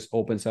something, or it just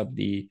opens up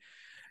the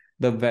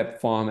web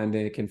form and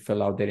they can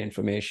fill out their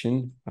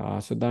information.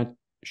 So that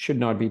should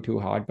not be too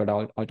hard, but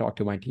I'll talk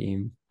to my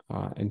team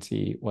and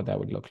see what that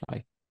would look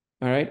like.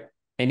 All right.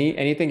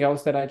 Anything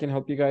else that I can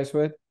help you guys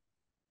with?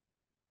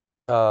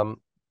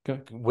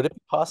 Would it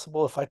be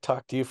possible if I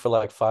talk to you for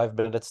like 5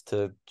 minutes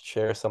to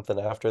share something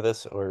after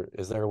this, or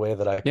is there a way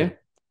that I can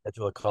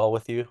schedule a call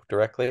with you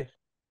directly?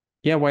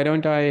 Yeah, why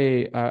don't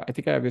I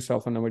think I have your cell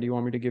phone number. Do you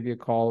want me to give you a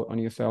call on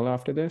your cell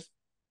after this?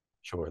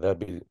 Sure,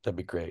 that'd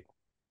be great.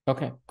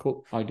 Okay,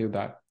 cool. I'll do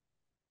that.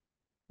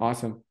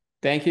 Awesome.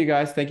 Thank you,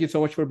 guys. Thank you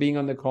so much for being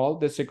on the call.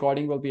 This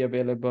recording will be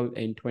available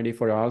in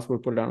 24 hours. We'll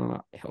put it on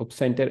our help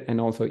center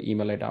and also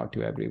email it out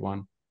to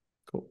everyone.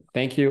 Cool.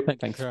 Thank you.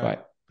 Thanks. You, bye.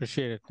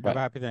 Appreciate it. Bye. Have a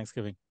happy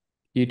Thanksgiving.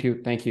 You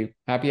too. Thank you.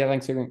 Happy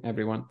Thanksgiving,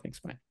 everyone. Thanks.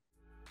 Bye.